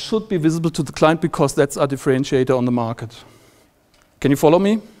 but it should be visible to the client because that's our differentiator on the market. Can you follow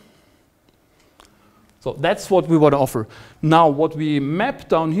me? So that's what we want to offer. Now, what we map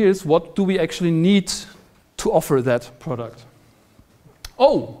down here is what do we actually need to offer that product?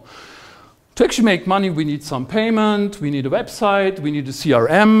 Oh, to actually make money, we need some payment, we need a website, we need a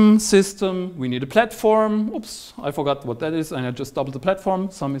CRM system, we need a platform. Oops, I forgot what that is, and I just doubled the platform,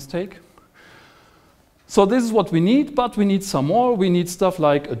 some mistake. So this is what we need, but we need some more. We need stuff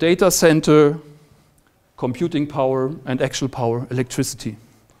like a data center, computing power, and actual power, electricity.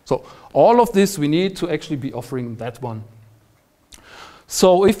 So all of this we need to actually be offering that one.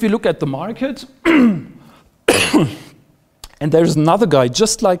 So if we look at the market, and there's another guy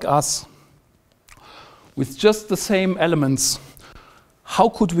just like us, with just the same elements, how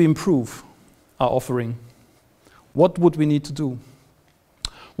could we improve our offering? What would we need to do?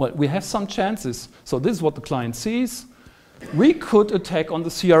 Well, we have some chances. So this is what the client sees. We could attack on the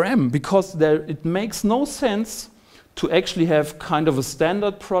CRM because it makes no sense to actually have kind of a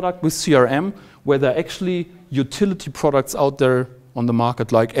standard product with CRM where there are actually utility products out there on the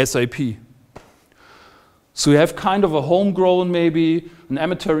market like SAP. So we have kind of a homegrown, maybe an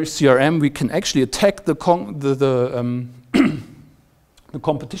amateurish CRM. We can actually attack the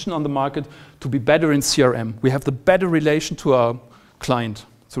competition on the market to be better in CRM. We have the better relation to our client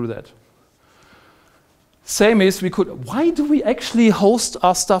through that. Same is why do we actually host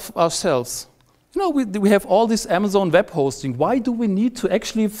our stuff ourselves? You know, we have all this Amazon web hosting. Why do we need to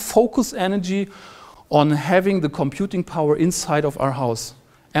actually focus energy on having the computing power inside of our house?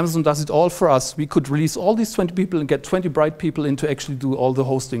 Amazon does it all for us. We could release all these 20 people and get 20 bright people in to actually do all the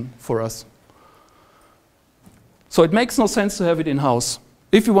hosting for us. So it makes no sense to have it in-house.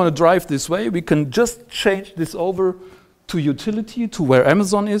 If you want to drive this way, we can just change this over to utility, to where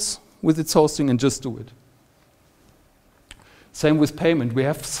Amazon is with its hosting, and just do it. Same with payment. We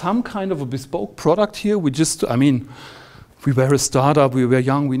have some kind of a bespoke product here. We were a startup, we were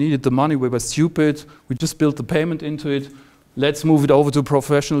young, we needed the money, we were stupid. We just built the payment into it. Let's move it over to a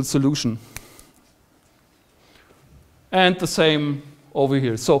professional solution. And the same over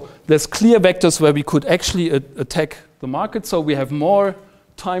here. So there's clear vectors where we could actually attack the market. So we have more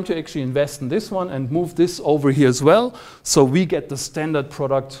time to actually invest in this one and move this over here as well. So we get the standard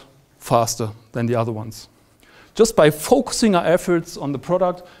product faster than the other ones. Just by focusing our efforts on the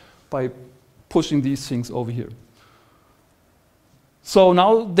product, by pushing these things over here. So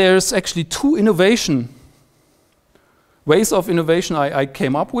now there's actually 2 ways of innovation I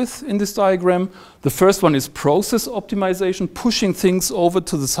came up with in this diagram. The first one is process optimization, pushing things over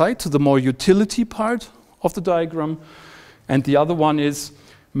to the side, to the more utility part of the diagram. And the other one is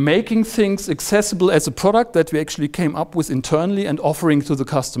making things accessible as a product that we actually came up with internally and offering to the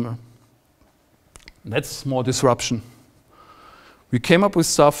customer. That's more disruption. We came up with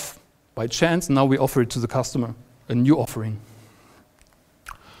stuff by chance, now we offer it to the customer, a new offering.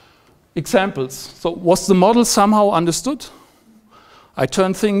 examples. So was the model somehow understood? I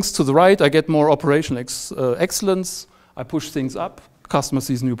turn things to the right, I get more operational excellence, I push things up, customer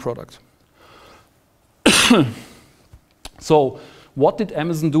sees new product. So what did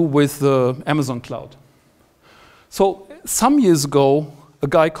Amazon do with the Amazon cloud? So some years ago, a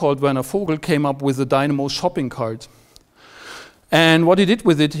guy called Werner Vogel came up with a Dynamo shopping cart. And what he did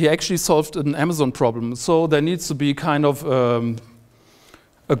with it, he actually solved an Amazon problem. So there needs to be kind of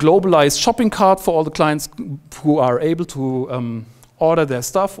a globalized shopping cart for all the clients who are able to order their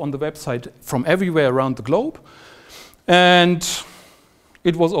stuff on the website from everywhere around the globe. And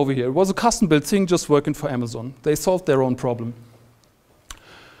it was over here. It was a custom-built thing just working for Amazon. They solved their own problem.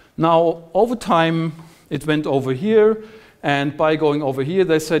 Now, over time, it went over here. And by going over here,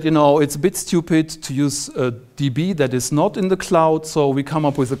 they said, you know, it's a bit stupid to use a DB that is not in the cloud. So we come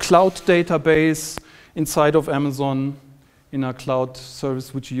up with a cloud database inside of Amazon in our cloud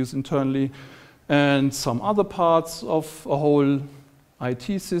service, which you use internally, and some other parts of a whole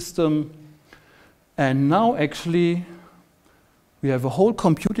IT system. And now actually, we have a whole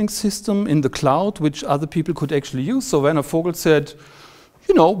computing system in the cloud, which other people could actually use. So Werner Vogel said,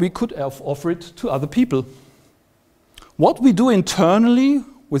 you know, we could offer it to other people. What we do internally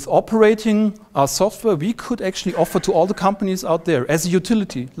with operating our software, we could actually offer to all the companies out there as a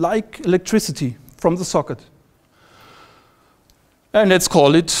utility, like electricity from the socket. And let's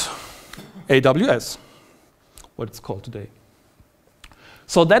call it AWS, what it's called today.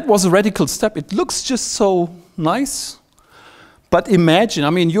 So that was a radical step. It looks just so nice. But imagine, I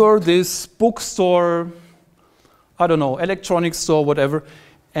mean, you're this bookstore, I don't know, electronics store, whatever,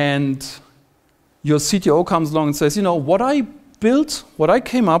 and your CTO comes along and says, you know, what I built, what I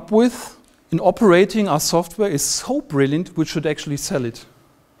came up with in operating our software is so brilliant, we should actually sell it.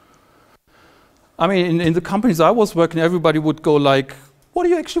 I mean, in the companies I was working, everybody would go like, what do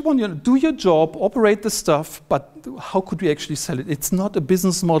you actually want? You know, do your job, operate the stuff, but how could we actually sell it? It's not a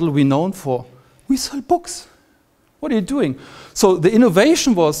business model we're known for. We sell books. What are you doing? So the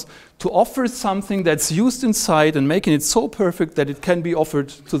innovation was to offer something that's used inside and making it so perfect that it can be offered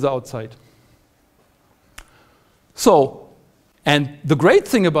to the outside. So, and the great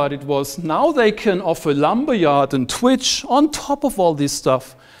thing about it was now they can offer Lumberyard and Twitch on top of all this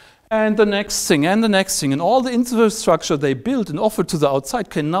stuff. And the next thing, and the next thing, and all the infrastructure they built and offered to the outside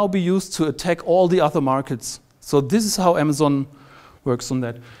can now be used to attack all the other markets. So this is how Amazon works on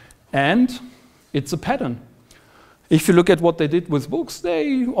that. And it's a pattern. If you look at what they did with books,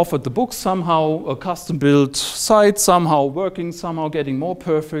 they offered the books somehow, a custom-built site, somehow working, somehow getting more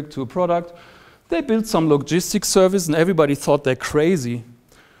perfect to a product. They built some logistics service, and everybody thought they're crazy.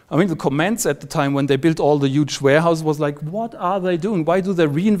 I mean, the comments at the time when they built all the huge warehouses was like, what are they doing? Why do they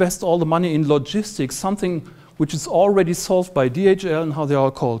reinvest all the money in logistics, something which is already solved by DHL and how they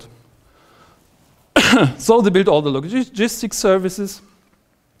are called? So they built all the logistics services,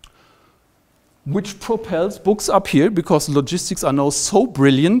 which propels books up here because logistics are now so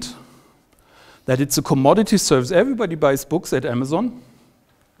brilliant that it's a commodity service. Everybody buys books at Amazon.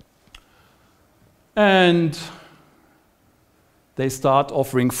 And they start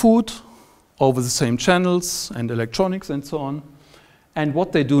offering food over the same channels and electronics and so on. And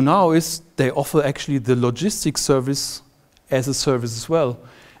what they do now is they offer actually the logistics service as a service as well.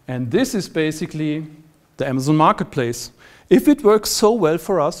 And this is basically the Amazon marketplace. If it works so well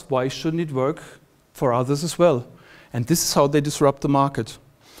for us, why shouldn't it work for others as well? And this is how they disrupt the market.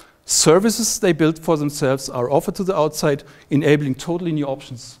 Services they build for themselves are offered to the outside, enabling totally new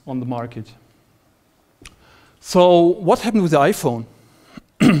options on the market. So what happened with the iPhone?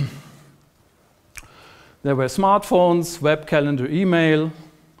 There were smartphones, web calendar, email.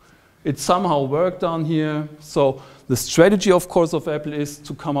 It somehow worked down here. So the strategy, of course, of Apple is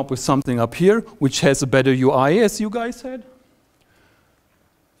to come up with something up here, which has a better UI, as you guys said.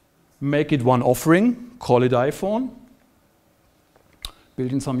 Make it one offering, call it iPhone.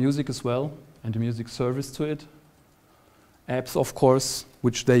 Build in some music as well, and a music service to it. Apps, of course,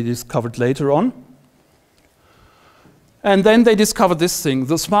 which they discovered later on. And then they discovered this thing.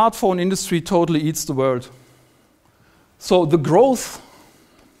 The smartphone industry totally eats the world. So the growth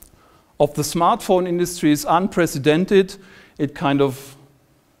of the smartphone industry is unprecedented. It kind of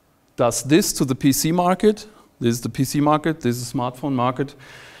does this to the PC market. This is the PC market, this is the smartphone market.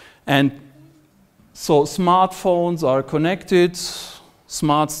 And so smartphones are connected,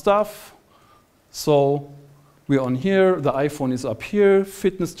 smart stuff. So we're on here, the iPhone is up here,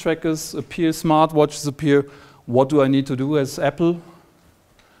 fitness trackers appear, smartwatches appear. What do I need to do as Apple?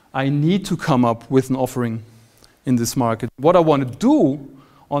 I need to come up with an offering in this market. What I want to do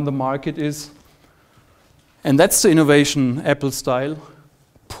on the market is, and that's the innovation Apple style,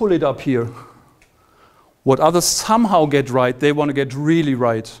 pull it up here. What others somehow get right, they want to get really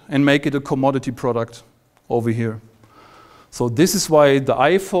right and make it a commodity product over here. So this is why the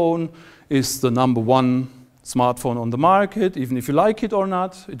iPhone is the #1 smartphone on the market. Even if you like it or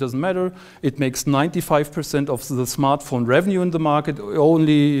not, it doesn't matter. It makes 95% of the smartphone revenue in the market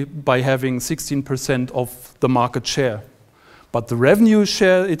only by having 16% of the market share. But the revenue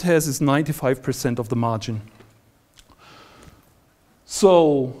share it has is 95% of the margin.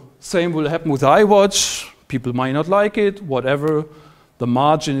 So same will happen with the iWatch. People might not like it, whatever. The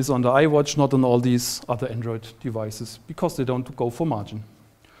margin is on the iWatch, not on all these other Android devices, because they don't go for margin.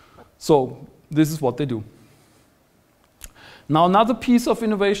 So this is what they do. Now another piece of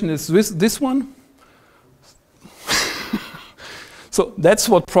innovation is this one. So that's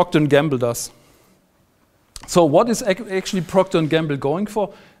what Procter & Gamble does. So what is actually Procter & Gamble going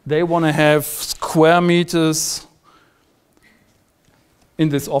for? They want to have square meters in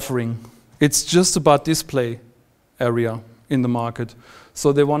this offering. It's just about display area in the market.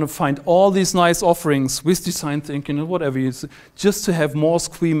 So they want to find all these nice offerings with design thinking and whatever you say, just to have more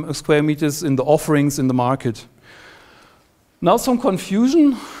square meters in the offerings in the market. Now some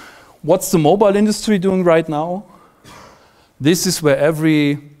confusion. What's the mobile industry doing right now? This is where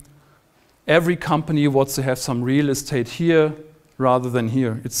every company wants to have some real estate here rather than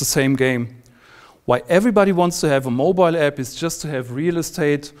here. It's the same game. Why everybody wants to have a mobile app is just to have real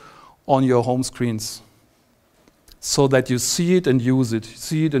estate on your home screens, so that you see it and use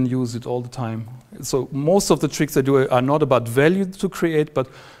it all the time. So most of the tricks I do are not about value to create, but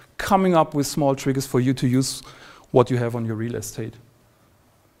coming up with small triggers for you to use what you have on your real estate.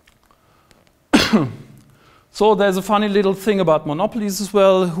 So there's a funny little thing about monopolies as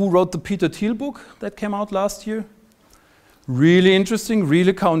well. Who wrote the Peter Thiel book that came out last year? Really interesting,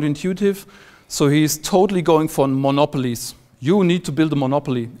 really counterintuitive. So he's totally going for monopolies. You need to build a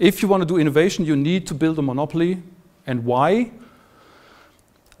monopoly. If you want to do innovation, you need to build a monopoly. And why?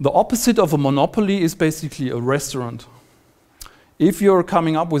 The opposite of a monopoly is basically a restaurant. If you're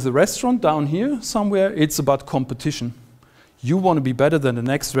coming up with a restaurant down here somewhere, it's about competition. You want to be better than the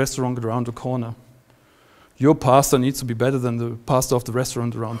next restaurant around the corner. Your pasta needs to be better than the pasta of the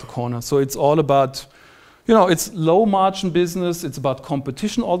restaurant around the corner. So it's all about, it's low margin business. It's about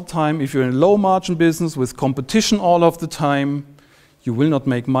competition all the time. If you're in a low margin business with competition all of the time, you will not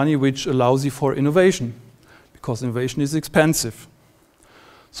make money, which allows you for innovation, because innovation is expensive.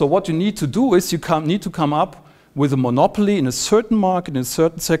 So what you need to do is you need to come up with a monopoly in a certain market, in a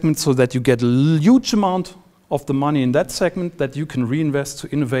certain segment, so that you get a huge amount of the money in that segment that you can reinvest to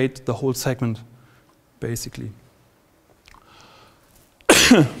innovate the whole segment, basically.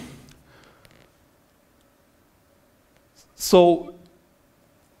 So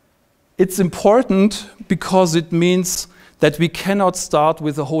it's important because it means that we cannot start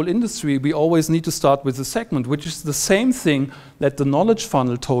with the whole industry. We always need to start with a segment, which is the same thing that the knowledge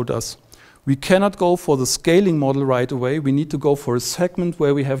funnel told us. We cannot go for the scaling model right away. We need to go for a segment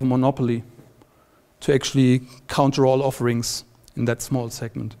where we have a monopoly to actually counter all offerings in that small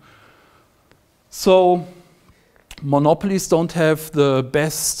segment. So monopolies don't have the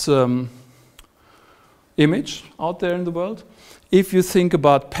best image out there in the world. If you think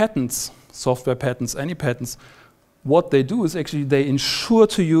about patents, software patents, any patents, what they do is actually they ensure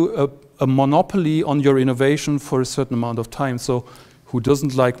to you a monopoly on your innovation for a certain amount of time. So who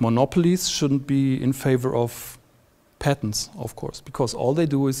doesn't like monopolies shouldn't be in favor of patents, of course, because all they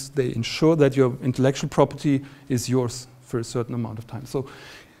do is they ensure that your intellectual property is yours for a certain amount of time. So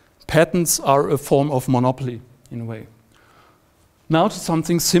patents are a form of monopoly in a way. Now to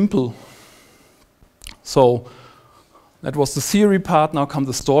something simple. So that was the theory part, now come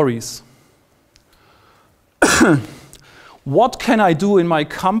the stories. What can I do in my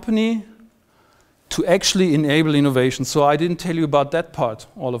company to actually enable innovation? So I didn't tell you about that part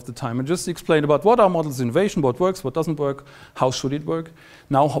all of the time. I just explained about what are models of innovation, what works, what doesn't work, how should it work.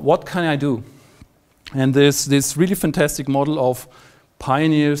 Now, what can I do? And there's this really fantastic model of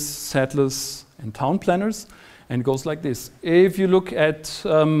pioneers, settlers, and town planners. And it goes like this. If you look at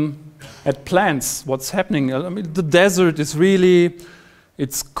plants, what's happening? I mean, the desert is really,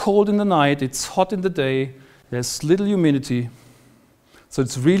 it's cold in the night, it's hot in the day, there's little humidity. So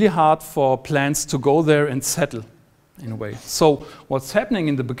it's really hard for plants to go there and settle in a way. So what's happening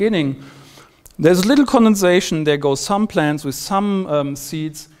in the beginning, there's a little condensation, there go some plants with some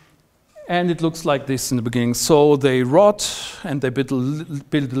seeds, and it looks like this in the beginning. So they rot and they build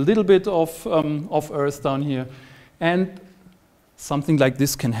a little bit of earth down here. And something like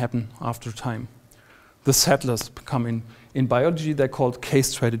this can happen after time. The settlers come in. In biology, they're called case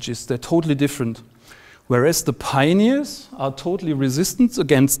strategists. They're totally different. Whereas the pioneers are totally resistant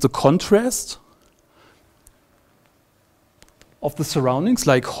against the contrast of the surroundings,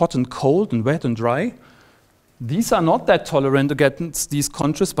 like hot and cold and wet and dry. These are not that tolerant against these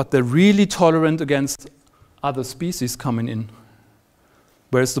contrasts, but they're really tolerant against other species coming in.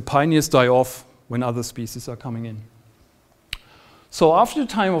 Whereas the pioneers die off when other species are coming in. So after the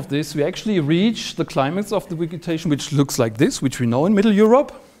time of this, we actually reach the climax of the vegetation, which looks like this, which we know in Middle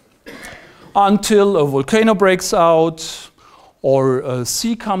Europe, until a volcano breaks out, or a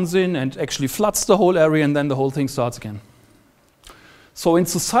sea comes in and actually floods the whole area, and then the whole thing starts again. So in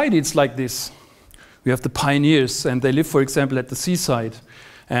society, it's like this. We have the pioneers, and they live, for example, at the seaside.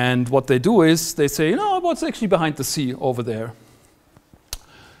 And what they do is they say, you know, what's actually behind the sea over there?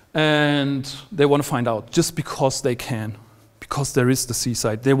 And they want to find out, just because they can, because there is the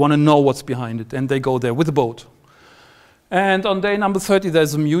seaside. They want to know what's behind it, and they go there with a boat. And on day number 30,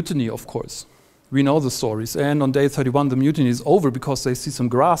 there's a mutiny, of course. We know the stories. And on day 31, the mutiny is over because they see some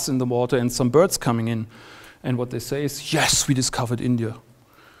grass in the water and some birds coming in. And what they say is, yes, we discovered India.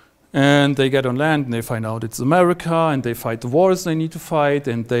 And they get on land and they find out it's America, and they fight the wars they need to fight,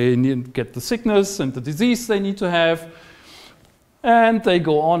 and they get the sickness and the disease they need to have. And they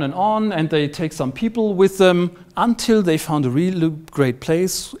go on, and they take some people with them until they found a really great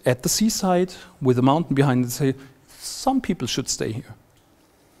place at the seaside with a mountain behind it and say, some people should stay here.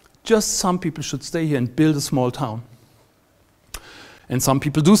 Just some people should stay here and build a small town. And some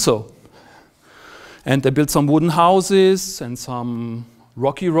people do so. And they build some wooden houses and some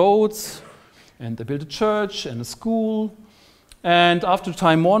rocky roads, and they build a church and a school. And after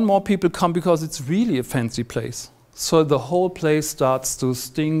time, more and more people come because it's really a fancy place. So the whole place starts to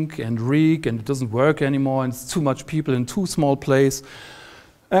stink and reek, and it doesn't work anymore, and it's too much people in too small place.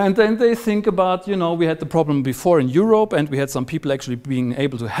 And then they think about, you know, we had the problem before in Europe, and we had some people actually being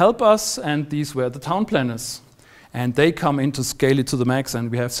able to help us, and these were the town planners. And they come in to scale it to the max, and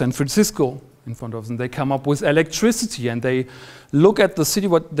we have San Francisco in front of us, and they come up with electricity, and they look at the city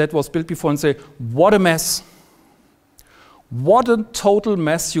that was built before and say, what a mess. What a total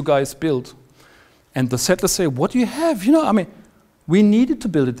mess you guys built. And the settlers say, what do you have? You know, I mean, we needed to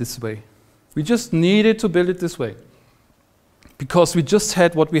build it this way. We just needed to build it this way. Because we just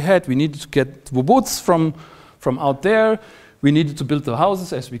had what we had. We needed to get the woods from out there. We needed to build the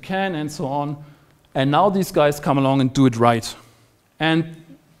houses as we can, and so on. And now these guys come along and do it right. And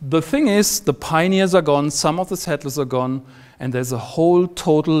the thing is, the pioneers are gone, some of the settlers are gone, and there's a whole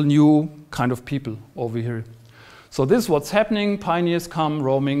total new kind of people over here. So this is what's happening. Pioneers come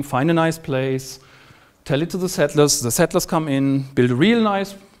roaming, find a nice place, tell it to the settlers come in, build a real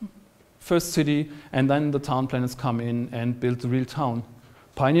nice first city, and then the town planners come in and build the real town.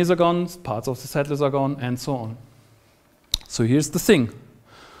 Pioneers are gone, parts of the settlers are gone, and so on. So here's the thing.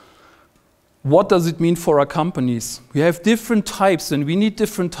 What does it mean for our companies? We have different types, and we need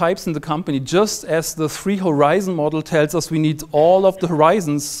different types in the company, just as the 3-horizon model tells us we need all of the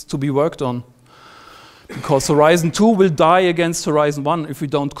horizons to be worked on. Because Horizon 2 will die against Horizon 1 if we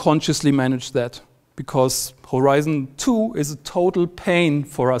don't consciously manage that. Because Horizon 2 is a total pain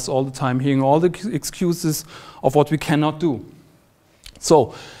for us all the time, hearing all the excuses of what we cannot do.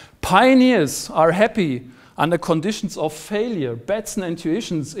 So, pioneers are happy under conditions of failure, bets and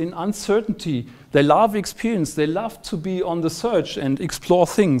intuitions, in uncertainty. They love experience. They love to be on the search and explore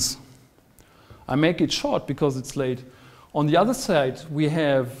things. I make it short because it's late. On the other side, we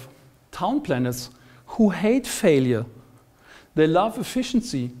have town planners who hate failure. They love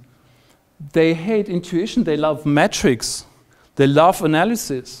efficiency. They hate intuition. They love metrics. They love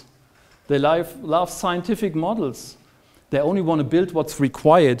analysis. They love scientific models. They only want to build what's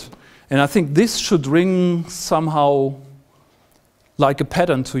required. And I think this should ring somehow like a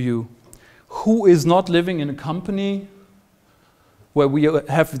pattern to you. Who is not living in a company where we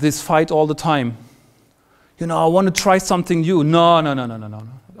have this fight all the time? You know, I want to try something new. No.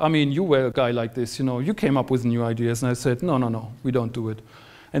 I mean, you were a guy like this, you know, you came up with new ideas, and I said, no, we don't do it.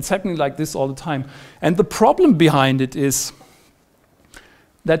 And it's happening like this all the time. And the problem behind it is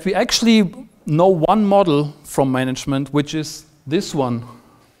that we actually know one model from management, which is this one.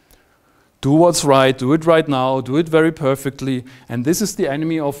 Do what's right, do it right now, do it very perfectly, and this is the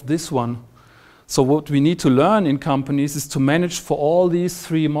enemy of this one. So what we need to learn in companies is to manage for all these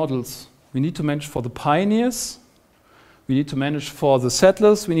 3 models. We need to manage for the pioneers, we need to manage for the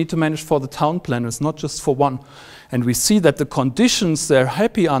settlers, we need to manage for the town planners, not just for one. And we see that the conditions they're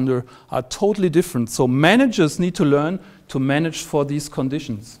happy under are totally different. So managers need to learn to manage for these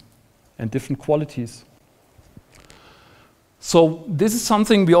conditions and different qualities. So this is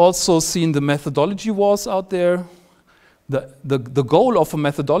something we also see in the methodology wars out there. The goal of a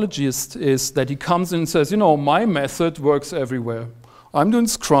methodologist is that he comes in and says, you know, my method works everywhere. I'm doing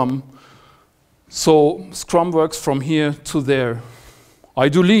Scrum, so Scrum works from here to there. I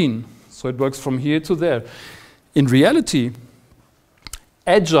do Lean, so it works from here to there. In reality,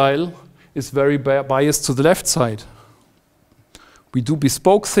 Agile is very biased to the left side. We do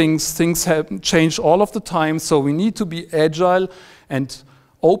bespoke things, things have changed all of the time, so we need to be agile and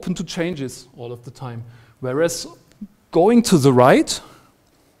open to changes all of the time. Whereas going to the right,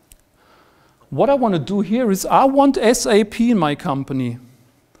 what I want to do here is I want SAP in my company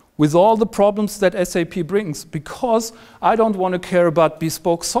with all the problems that SAP brings, because I don't want to care about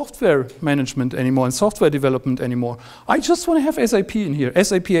bespoke software management anymore and software development anymore. I just want to have SAP in here,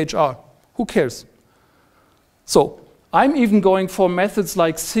 SAP HR. Who cares? So I'm even going for methods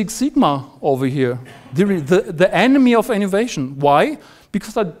like Six Sigma over here, the enemy of innovation. Why?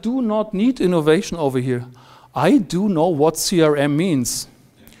 Because I do not need innovation over here. I do know what CRM means.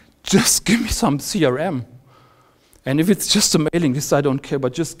 Just give me some CRM. And if it's just a mailing list, I don't care,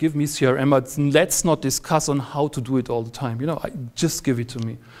 but just give me CRM. But let's not discuss on how to do it all the time. You know, just give it to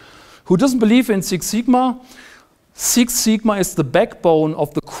me. Who doesn't believe in Six Sigma? Six Sigma is the backbone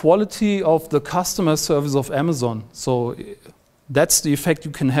of the quality of the customer service of Amazon. So that's the effect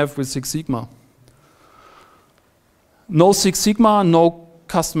you can have with Six Sigma. No Six Sigma, no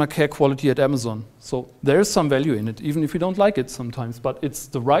customer care quality at Amazon. So there is some value in it, even if you don't like it sometimes. But it's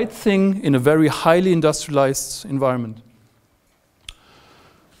the right thing in a very highly industrialized environment.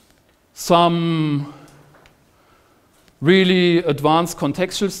 Some really advanced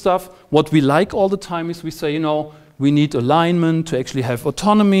contextual stuff. What we like all the time is we say, you know, we need alignment to actually have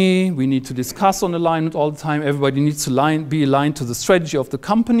autonomy. We need to discuss on alignment all the time. Everybody needs to be aligned to the strategy of the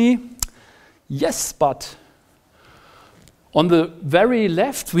company. Yes, but on the very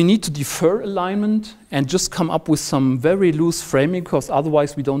left, we need to defer alignment and just come up with some very loose framing, because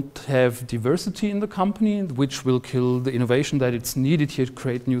otherwise we don't have diversity in the company, which will kill the innovation that it's needed here to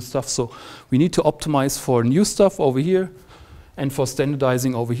create new stuff. So we need to optimize for new stuff over here and for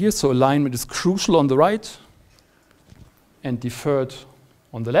standardizing over here. So alignment is crucial on the right and deferred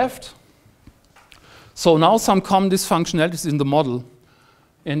on the left. So now some common dysfunctionalities in the model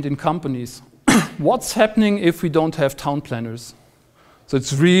and in companies. What's happening if we don't have town planners? So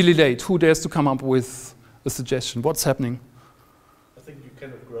it's really late. Who dares to come up with a suggestion? What's happening? I think you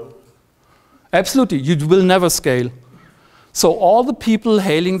cannot grow. Absolutely, you will never scale. So all the people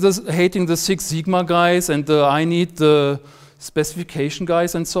hating the Six Sigma guys and the I need the specification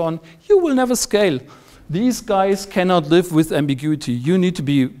guys and so on, you will never scale. These guys cannot live with ambiguity. You need to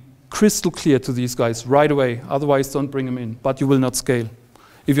be crystal clear to these guys right away, otherwise don't bring them in, but you will not scale.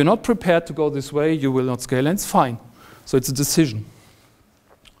 If you're not prepared to go this way, you will not scale, and it's fine. So it's a decision.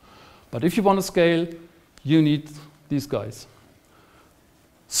 But if you want to scale, you need these guys.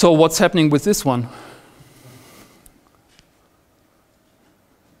 So what's happening with this one?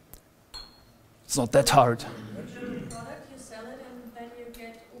 It's not that hard. Product, you sell it, and then you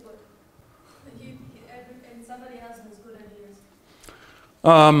get Uber. And somebody else has good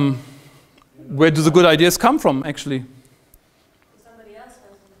ideas. Where do the good ideas come from, actually? Somebody else has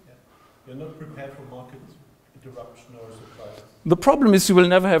them. You're not prepared for market interruption or surprise. The problem is you will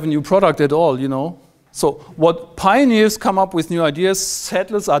never have a new product at all, you know. So what pioneers come up with new ideas,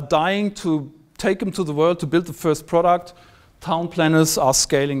 settlers are dying to take them to the world to build the first product. Town planners are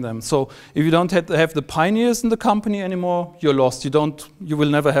scaling them. So if you don't have the pioneers in the company anymore, you're lost. You will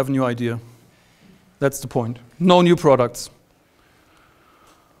never have a new idea. That's the point. No new products.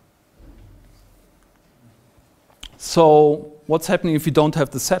 So what's happening if you don't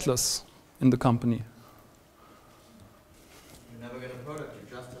have the settlers in the company? You never get a product,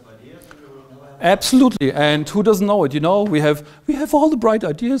 you just have ideas and you will never have. Absolutely, and who doesn't know it? You know, we have all the bright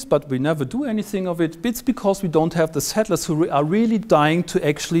ideas, but we never do anything of it. It's because we don't have the settlers who are really dying to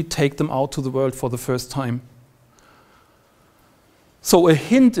actually take them out to the world for the first time. So a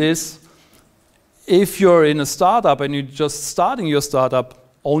hint is, if you're in a startup and you're just starting your startup,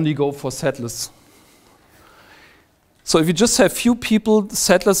 only go for settlers. So if you just have few people,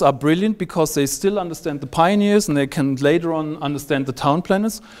 settlers are brilliant because they still understand the pioneers and they can later on understand the town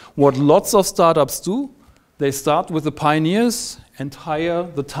planners. What lots of startups do, they start with the pioneers and hire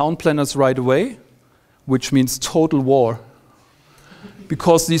the town planners right away, which means total war.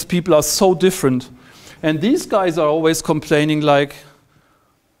 Because these people are so different. And these guys are always complaining like,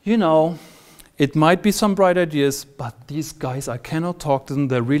 you know, it might be some bright ideas, but these guys, I cannot talk to them.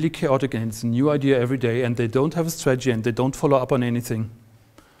 They're really chaotic and it's a new idea every day and they don't have a strategy and they don't follow up on anything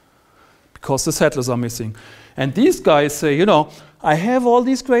because the settlers are missing. And these guys say, you know, I have all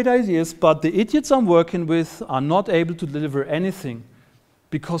these great ideas, but the idiots I'm working with are not able to deliver anything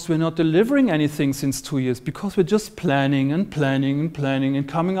because we're not delivering anything since 2 years, because we're just planning and planning and planning and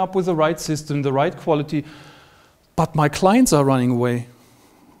coming up with the right system, the right quality, but my clients are running away.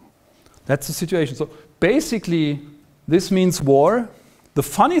 That's the situation. So basically, this means war. The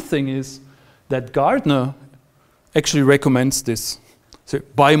funny thing is that Gartner actually recommends this. So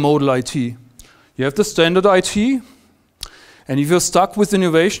bimodal IT. You have the standard IT, and if you're stuck with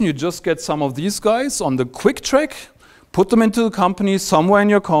innovation, you just get some of these guys on the quick track, put them into the company somewhere in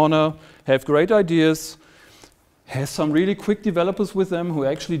your corner, have great ideas, have some really quick developers with them who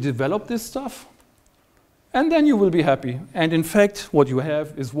actually develop this stuff, and then you will be happy. And in fact, what you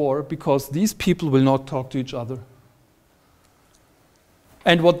have is war, because these people will not talk to each other.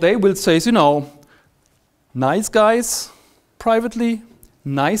 And what they will say is, you know, nice guys privately,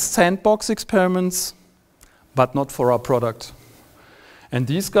 nice sandbox experiments, but not for our product. And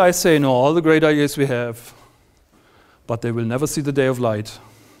these guys say, no, all the great ideas we have, but they will never see the day of light.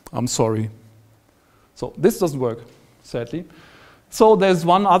 I'm sorry. So this doesn't work, sadly. So there's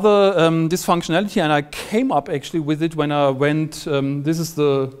one other dysfunctionality, and I came up actually with it when I went, this is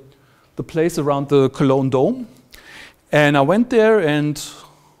the place around the Cologne Dome. And I went there, and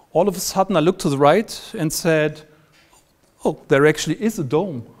all of a sudden I looked to the right and said, oh, there actually is a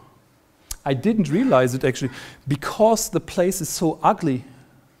dome. I didn't realize it actually, because the place is so ugly.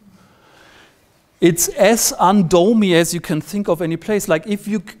 It's as undomey as you can think of any place. Like if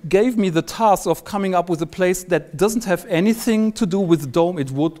you gave me the task of coming up with a place that doesn't have anything to do with the dome,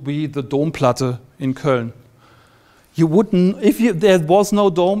 it would be the Domplatte in Köln. You wouldn't, there was no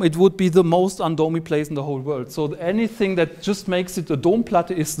dome, it would be the most undomey place in the whole world. So anything that just makes it a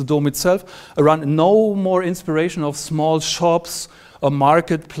Domplatte is the dome itself. Around no more inspiration of small shops, a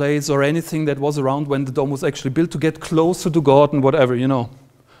marketplace, or anything that was around when the dome was actually built to get closer to God and whatever, you know.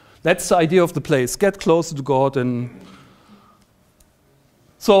 That's the idea of the place, get closer to God. And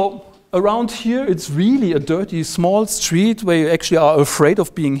so around here, it's really a dirty, small street where you actually are afraid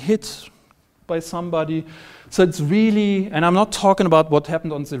of being hit by somebody. So it's really, and I'm not talking about what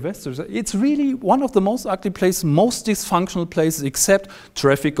happened on Sylvester, it's really one of the most ugly places, most dysfunctional places, except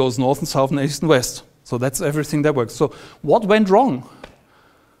traffic goes north and south and east and west. So that's everything that works. So what went wrong?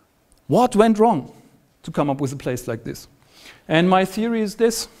 What went wrong to come up with a place like this? And my theory is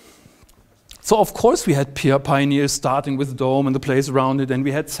this. So of course we had pioneers starting with the dome and the place around it, and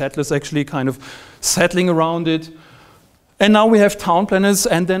we had settlers actually kind of settling around it. And now we have town planners,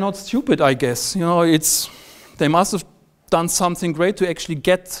 and they're not stupid, I guess. You know, they must have done something great to actually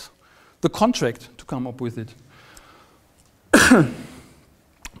get the contract to come up with it.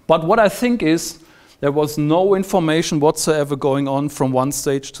 But what I think is there was no information whatsoever going on from one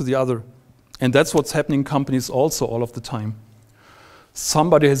stage to the other. And that's what's happening in companies also all of the time.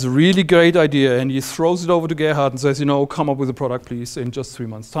 Somebody has a really great idea and he throws it over to Gerhard and says, you know, come up with a product, please, in just 3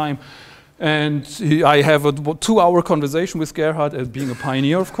 months' time. And I have a 2-hour conversation with Gerhard as being a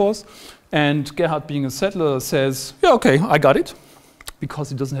pioneer, of course. And Gerhard, being a settler, says, yeah, okay, I got it. Because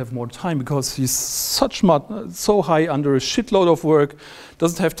he doesn't have more time, because he's so high under a shitload of work,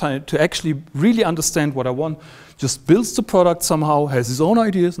 doesn't have time to actually really understand what I want, just builds the product somehow, has his own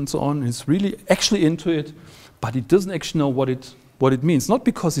ideas and so on, is really actually into it, but he doesn't actually know what it means. Not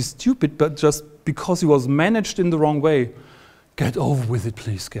because he's stupid, but just because he was managed in the wrong way. Get over with it,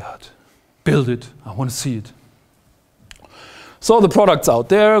 please, Gerhard. Build it. I want to see it. So the product's out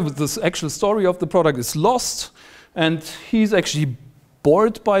there. The actual story of the product is lost. And he's actually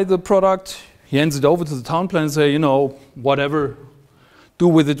bored by the product. He hands it over to the town planner and say, you know, whatever, do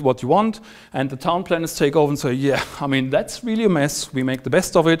with it what you want. And the town planners take over and say, yeah, I mean, that's really a mess. We make the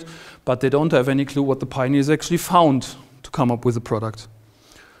best of it. But they don't have any clue what the pioneers actually found to come up with a product.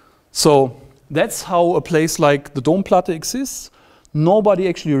 So that's how a place like the Domplatte exists. Nobody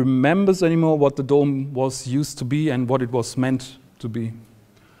actually remembers anymore what the dome was used to be and what it was meant to be.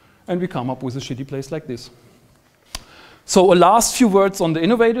 And we come up with a shitty place like this. So a last few words on the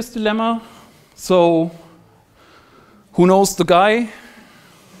innovator's dilemma. So who knows the guy?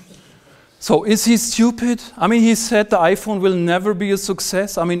 So is he stupid? I mean, he said the iPhone will never be a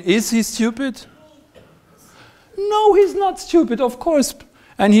success. I mean, is he stupid? No, he's not stupid, of course.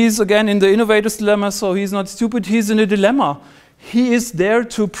 And he's again in the innovator's dilemma, so he's not stupid, he's in a dilemma. He is there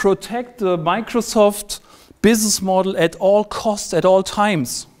to protect the Microsoft business model at all costs, at all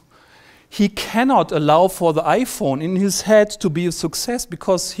times. He cannot allow for the iPhone in his head to be a success,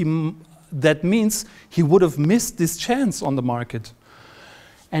 because that means he would have missed this chance on the market.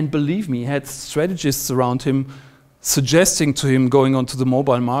 And believe me, he had strategists around him suggesting to him going onto the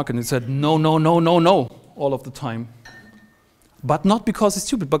mobile market, and he said, no, no, no, no, no, all of the time. but not because it's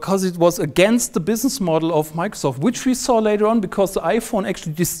stupid, because it was against the business model of Microsoft, which we saw later on because the iPhone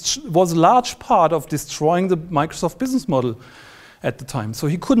actually was a large part of destroying the Microsoft business model at the time. So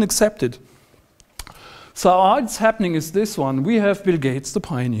he couldn't accept it. So how it's happening is this one. We have Bill Gates, the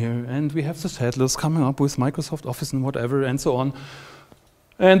pioneer, and we have the settlers coming up with Microsoft Office and whatever and so on.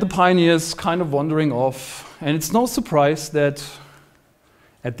 And the pioneers kind of wandering off. And it's no surprise that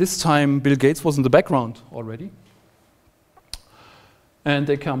at this time Bill Gates was in the background already. And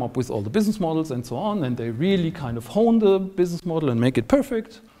they come up with all the business models and so on, and they really kind of hone the business model and make it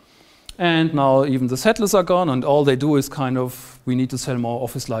perfect. And now even the settlers are gone, and all they do is kind of, we need to sell more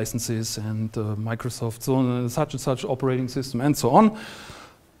Office licenses and Microsoft, so on, such and such operating system and so on.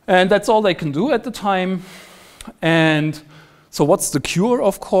 And that's all they can do at the time. And so what's the cure,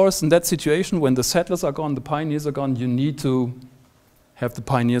 of course, in that situation? When the settlers are gone, the pioneers are gone, you need to have the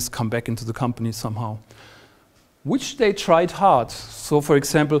pioneers come back into the company somehow, which they tried hard. So for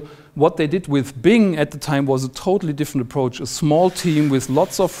example, what they did with Bing at the time was a totally different approach. A small team with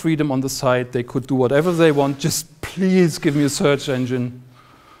lots of freedom on the side. They could do whatever they want. Just please give me a search engine,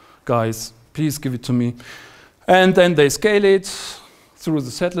 guys. Please give it to me. And then they scale it through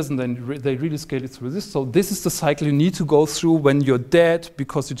the settlers, and then they really scale it through this. So this is the cycle you need to go through when you're dead,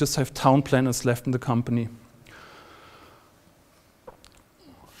 because you just have town planners left in the company.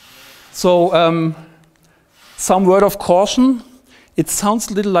 So some word of caution. It sounds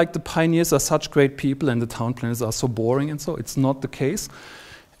a little like the pioneers are such great people and the town planners are so boring, and so it's not the case.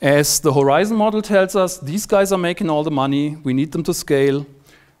 As the Horizon model tells us, these guys are making all the money, we need them to scale.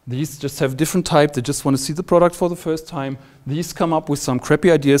 These just have different type, they just want to see the product for the first time. These come up with some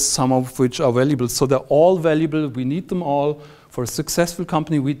crappy ideas, some of which are valuable. So they're all valuable, we need them all. For a successful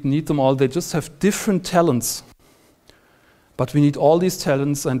company, we need them all. They just have different talents. But we need all these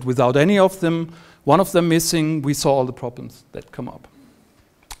talents, and without any of them, one of them missing, we saw all the problems that come up.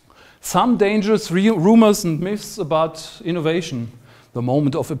 Some dangerous rumors and myths about innovation. The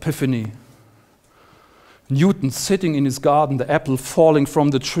moment of epiphany. Newton sitting in his garden, the apple falling from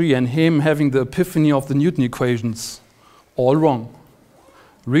the tree, and him having the epiphany of the Newton equations. All wrong.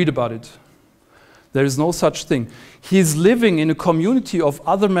 Read about it. There is no such thing. He is living in a community of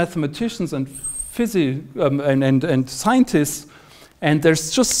other mathematicians and and scientists, and there's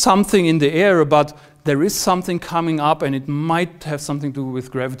just something in the air about there is something coming up, and it might have something to do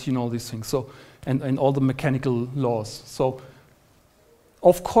with gravity and all these things. So, and all the mechanical laws. So,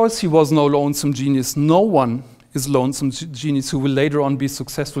 of course, he was no lonesome genius. No one is lonesome genius who will later on be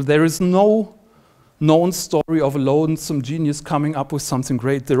successful. There is no known story of a lonesome genius coming up with something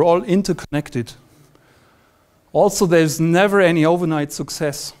great. They're all interconnected. Also, there's never any overnight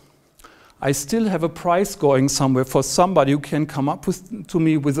success. I still have a prize going somewhere for somebody who can come up to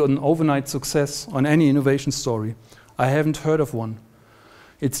me with an overnight success on any innovation story. I haven't heard of one.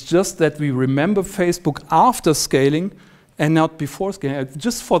 It's just that we remember Facebook after scaling and not before scaling.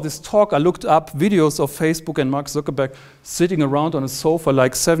 Just for this talk, I looked up videos of Facebook and Mark Zuckerberg sitting around on a sofa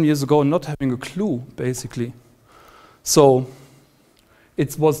like 7 years ago and not having a clue, basically. So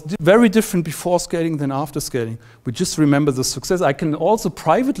it was very different before scaling than after scaling. We just remember the success. I can also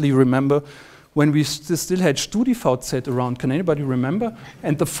privately remember when we still had StudiVZ around. Can anybody remember?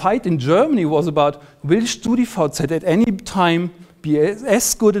 And the fight in Germany was about, will StudiVZ at any time be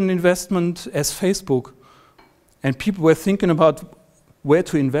as good an investment as Facebook? And people were thinking about where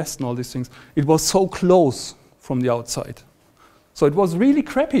to invest and all these things. It was so close from the outside. So it was really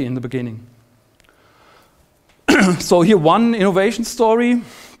crappy in the beginning. So here one innovation story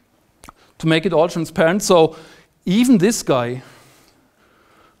to make it all transparent. So even this guy,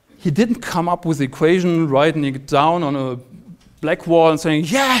 he didn't come up with the equation, writing it down on a black wall and saying,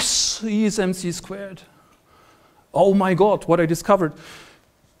 yes, E is mc squared. Oh my God, what I discovered.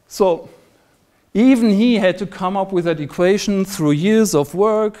 So even he had to come up with that equation through years of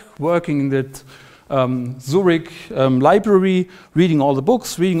work, working in that Zurich library, reading all the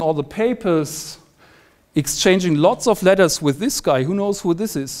books, reading all the papers, exchanging lots of letters with this guy. Who knows who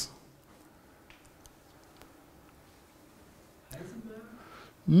this is?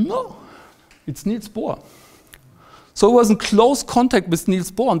 No, it's Niels Bohr. So he was in close contact with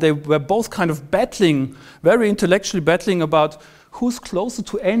Niels Bohr, and they were both kind of battling, very intellectually battling about who's closer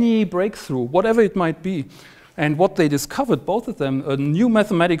to any breakthrough, whatever it might be. And what they discovered, both of them, a new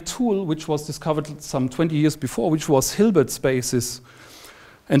mathematic tool which was discovered some 20 years before, which was Hilbert spaces.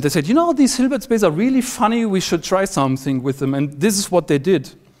 And they said, you know, these Hilbert spaces are really funny, we should try something with them. And this is what they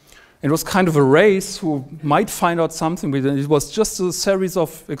did. It was kind of a race who might find out something with it. It was just a series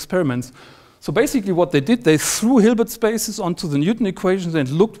of experiments. So basically what they did, they threw Hilbert spaces onto the Newton equations and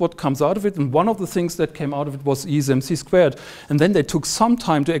looked what comes out of it, and one of the things that came out of it was E is mc squared. And then they took some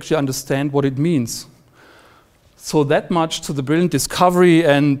time to actually understand what it means. So that much to the brilliant discovery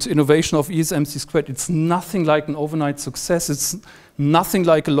and innovation of E is mc squared. It's nothing like an overnight success. It's nothing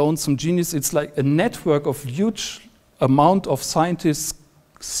like a lonesome genius. It's like a network of huge amount of scientists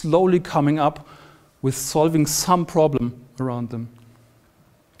slowly coming up with solving some problem around them.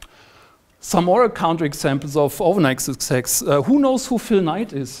 Some more counterexamples of overnight success. Who knows who Phil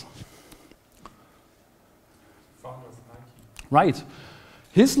Knight is? Founder of Nike. Right.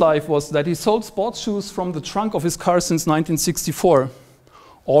 His life was that he sold sports shoes from the trunk of his car since 1964,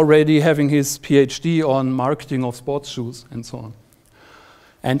 already having his PhD on marketing of sports shoes and so on.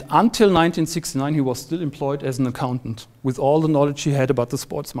 And until 1969, he was still employed as an accountant with all the knowledge he had about the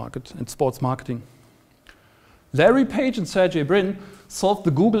sports market and sports marketing. Larry Page and Sergey Brin solved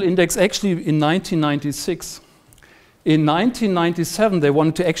the Google index actually in 1996. In 1997, they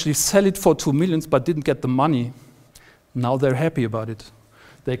wanted to actually sell it for $2 million, but didn't get the money. Now they're happy about it.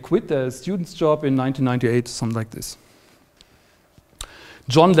 They quit their student's job in 1998, something like this.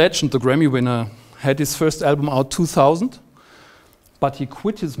 John Legend, the Grammy winner, had his first album out 2000, but he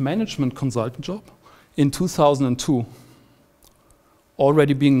quit his management consultant job in 2002,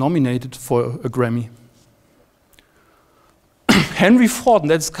 already being nominated for a Grammy. Henry Ford,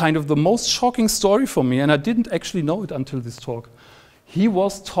 and that's kind of the most shocking story for me, and I didn't actually know it until this talk. He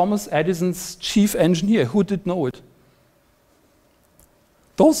was Thomas Edison's chief engineer. Who did know it?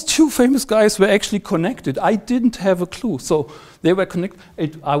 Those two famous guys were actually connected. I didn't have a clue. So they were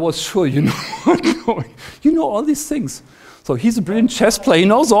connected. I was sure you know, you know all these things. So he's a brilliant chess player. He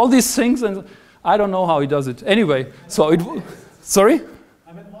knows all these things, and I don't know how he does it. Anyway, so it. Sorry?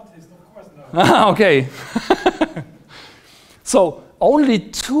 I'm an artist, of course not. Okay. So only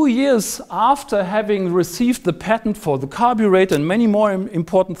 2 years after having received the patent for the carburetor and many more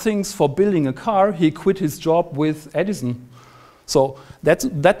important things for building a car, he quit his job with Edison. So that's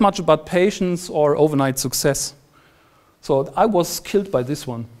that much about patience or overnight success. So I was killed by this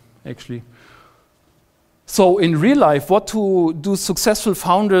one, actually. So in real life, what do successful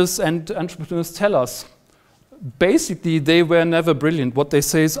founders and entrepreneurs tell us? Basically, they were never brilliant. What they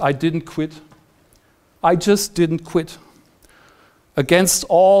say is, I didn't quit. I just didn't quit. Against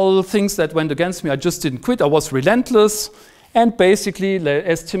all things that went against me, I just didn't quit. I was relentless. And basically,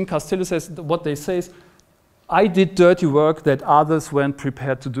 as Tim Castillo says, what they say is, I did dirty work that others weren't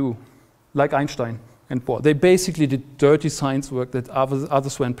prepared to do, like Einstein and Bohr. They basically did dirty science work that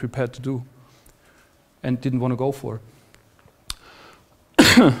others weren't prepared to do and didn't want to go for.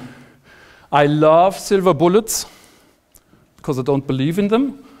 I love silver bullets because I don't believe in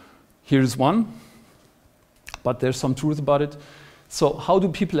them. Here's one, but there's some truth about it. So how do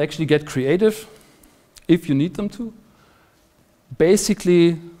people actually get creative if you need them to?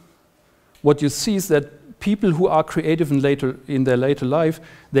 Basically, what you see is that people who are creative in their later life,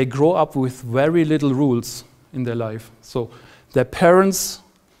 they grow up with very little rules in their life. So their parents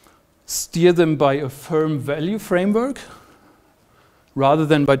steer them by a firm value framework rather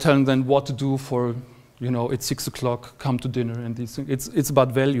than by telling them what to do for, you know, it's 6 o'clock, come to dinner and these things. It's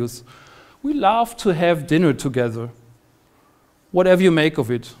about values. We love to have dinner together, whatever you make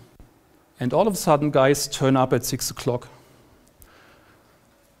of it. And all of a sudden, guys turn up at 6 o'clock.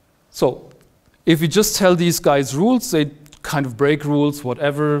 So if we just tell these guys rules, they kind of break rules,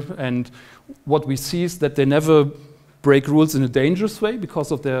 whatever. And what we see is that they never break rules in a dangerous way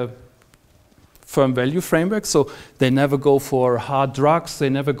because of their firm value framework. So they never go for hard drugs. They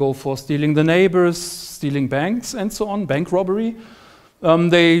never go for stealing the neighbors, stealing banks, and so on, bank robbery.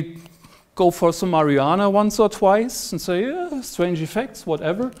 They go for some marijuana once or twice and say, yeah, strange effects,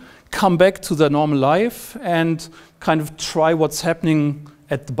 whatever. Come back to their normal life and kind of try what's happening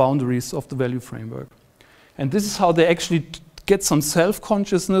at the boundaries of the value framework. And this is how they actually get some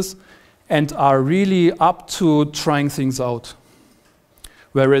self-consciousness and are really up to trying things out.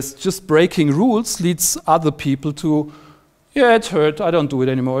 Whereas just breaking rules leads other people to, yeah, it hurt, I don't do it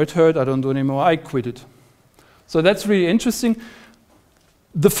anymore. It hurt, I don't do it anymore, I quit it. So that's really interesting.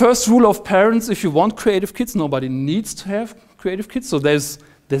 The first rule of parents, if you want creative kids, nobody needs to have creative kids. So there's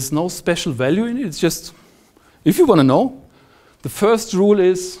no special value in it. It's just, if you want to know, the first rule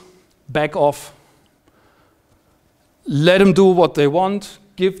is back off. Let them do what they want.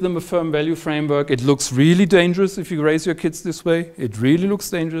 Give them a firm value framework. It looks really dangerous if you raise your kids this way. It really looks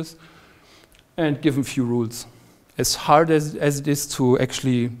dangerous. And give them few rules. As hard as it is to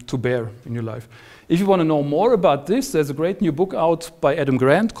actually to bear in your life. If you want to know more about this, there's a great new book out by Adam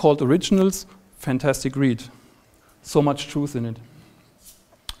Grant called Originals. Fantastic read. So much truth in it.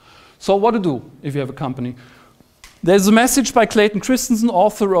 So what to do if you have a company? There's a message by Clayton Christensen,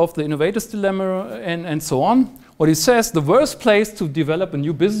 author of The Innovator's Dilemma and so on. What he says, the worst place to develop a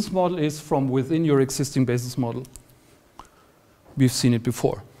new business model is from within your existing business model. We've seen it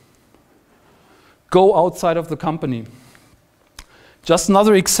before. Go outside of the company. Just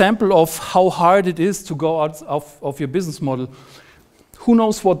another example of how hard it is to go out of your business model. Who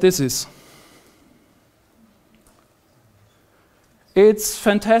knows what this is? It's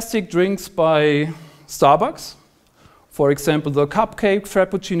fantastic drinks by Starbucks. For example, the cupcake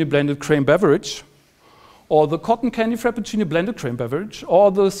Frappuccino blended cream beverage, or the cotton candy Frappuccino blended cream beverage, or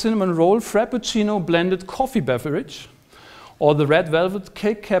the cinnamon roll Frappuccino blended coffee beverage, or the red velvet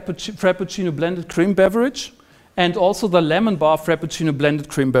cake Frappuccino blended cream beverage, and also the lemon bar Frappuccino blended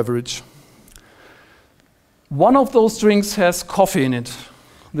cream beverage. One of those drinks has coffee in it,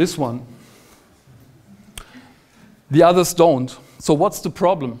 this one. The others don't. So what's the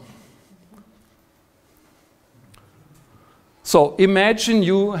problem? So imagine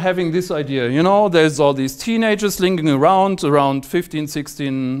you having this idea. You know, there's all these teenagers lingering around 15,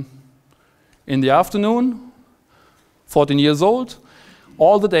 16 in the afternoon, 14 years old.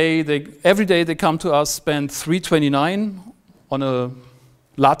 All the day, every day they come to us, spend $3.29 on a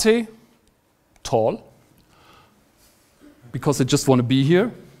latte, tall, because they just want to be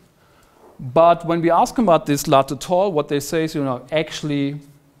here. But when we ask them about this latte tall, what they say is, you know, actually,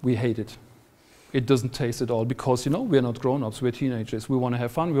 we hate it. It doesn't taste at all because, you know, we're not grown-ups, we're teenagers. We want to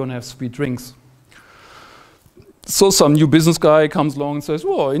have fun, we want to have sweet drinks. So some new business guy comes along and says,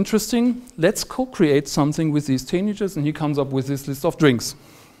 "Whoa, interesting, let's co-create something with these teenagers," and he comes up with this list of drinks.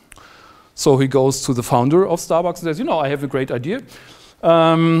 So he goes to the founder of Starbucks and says, "You know, I have a great idea.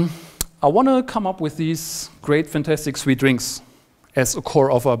 I want to come up with these great, fantastic sweet drinks as a core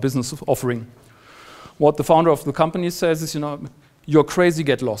of our business offering." What the founder of the company says is, "You know, you're crazy,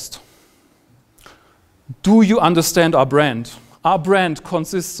 get lost. Do you understand our brand? Our brand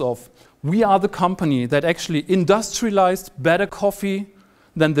consists of, we are the company that actually industrialized better coffee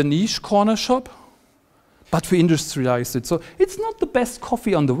than the niche corner shop, but we industrialized it. So it's not the best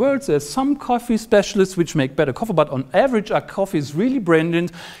coffee on the world. There's some coffee specialists which make better coffee, but on average our coffee is really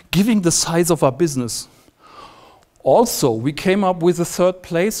branded, giving the size of our business. Also, we came up with a third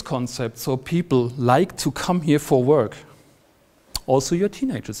place concept, so people like to come here for work. Also, you're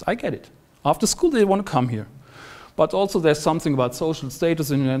teenagers, I get it. After school, they want to come here. But also, there's something about social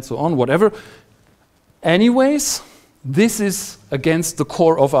status and so on, whatever. Anyways, this is against the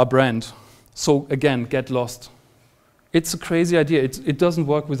core of our brand. So again, get lost. It's a crazy idea. It doesn't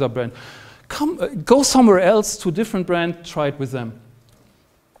work with our brand. Go somewhere else to a different brand, try it with them.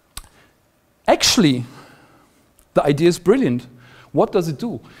 Actually, the idea is brilliant. What does it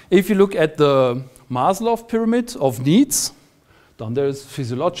do? If you look at the Maslow pyramid of needs, then there's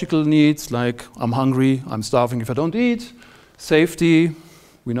physiological needs like I'm hungry, I'm starving if I don't eat, safety,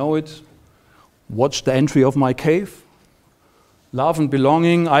 we know it, watch the entry of my cave, love and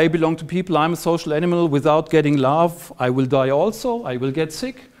belonging, I belong to people, I'm a social animal, without getting love I will die also, I will get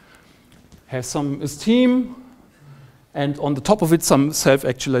sick, have some esteem, and on the top of it some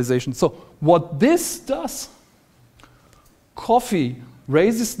self-actualization. So what this does, coffee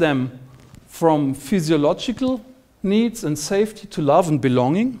raises them from physiological needs and safety to love and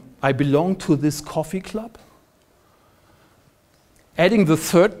belonging. I belong to this coffee club. Adding the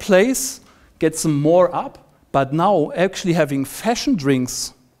third place gets them more up, but now actually having fashion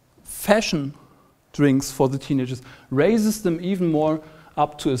drinks for the teenagers raises them even more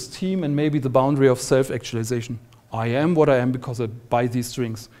up to esteem and maybe the boundary of self-actualization. I am what I am because I buy these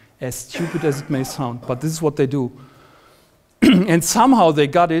drinks. As stupid as it may sound, but this is what they do. And somehow they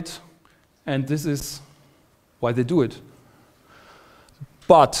got it, and this is why they do it.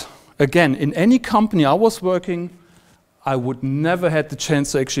 But again, in any company I was working, I would never had the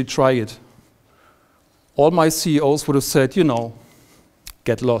chance to actually try it. All my CEOs would have said, you know,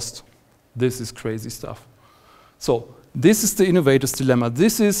 get lost. This is crazy stuff. So this is the innovator's dilemma.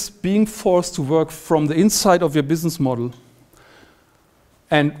 This is being forced to work from the inside of your business model.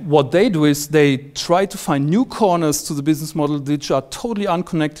 And what they do is they try to find new corners to the business model which are totally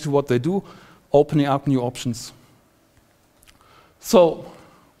unconnected to what they do, opening up new options. So,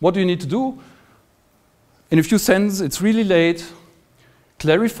 what do you need to do? In a few sentences, it's really late.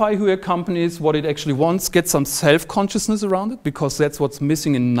 Clarify who your company is, what it actually wants, get some self-consciousness around it, because that's what's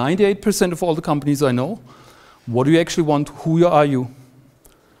missing in 98% of all the companies I know. What do you actually want? Who are you?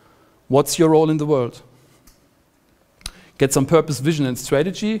 What's your role in the world? Get some purpose, vision, and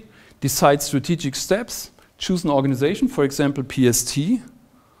strategy. Decide strategic steps. Choose an organization, for example, PST,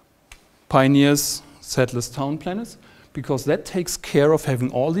 Pioneers, Settlers, Town Planners. because that takes care of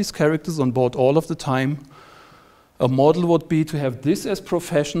having all these characters on board all of the time. A model would be to have this as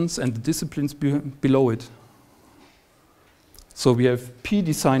professions and the disciplines below it. So we have P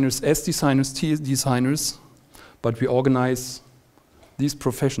designers, S designers, T designers, but we organize these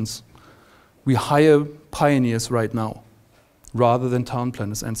professions. We hire pioneers right now, rather than town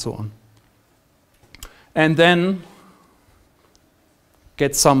planners and so on. And then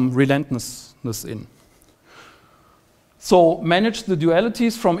get some relentlessness in. So manage the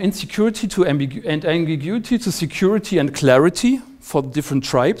dualities from insecurity to and ambiguity to security and clarity for the different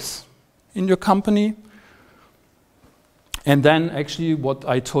tribes in your company. And then actually what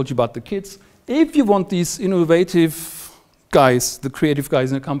I told you about the kids, if you want these innovative guys, the creative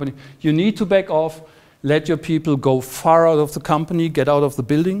guys in the company, you need to back off, let your people go far out of the company, get out of the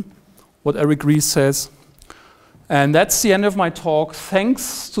building, what Eric Ries says. And that's the end of my talk.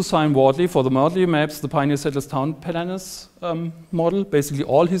 Thanks to Simon Wardley for the modeling maps, the Pioneer Settlers Town Planners model, basically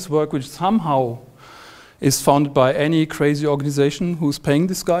all his work, which somehow is funded by any crazy organization who's paying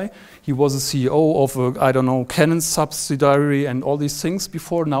this guy. He was a CEO of a, I don't know, Canon subsidiary and all these things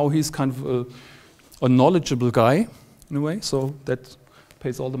before. Now he's kind of a knowledgeable guy in a way, so that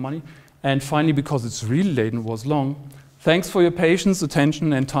pays all the money. And finally, because it's really late and was long, thanks for your patience,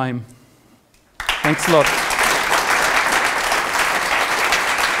 attention, and time. Thanks a lot.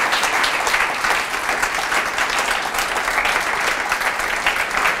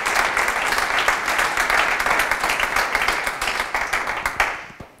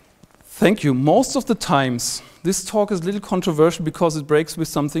 Thank you. Most of the times, this talk is a little controversial because it breaks with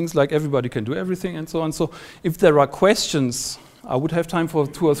some things like everybody can do everything and so on. So if there are questions, I would have time for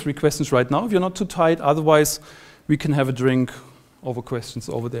 2 or 3 questions right now, if you're not too tight. Otherwise, we can have a drink over questions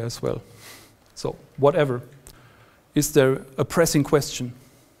over there as well. So whatever. Is there a pressing question?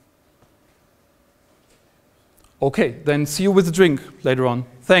 Okay, then see you with a drink later on.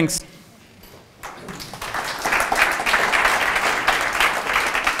 Thanks.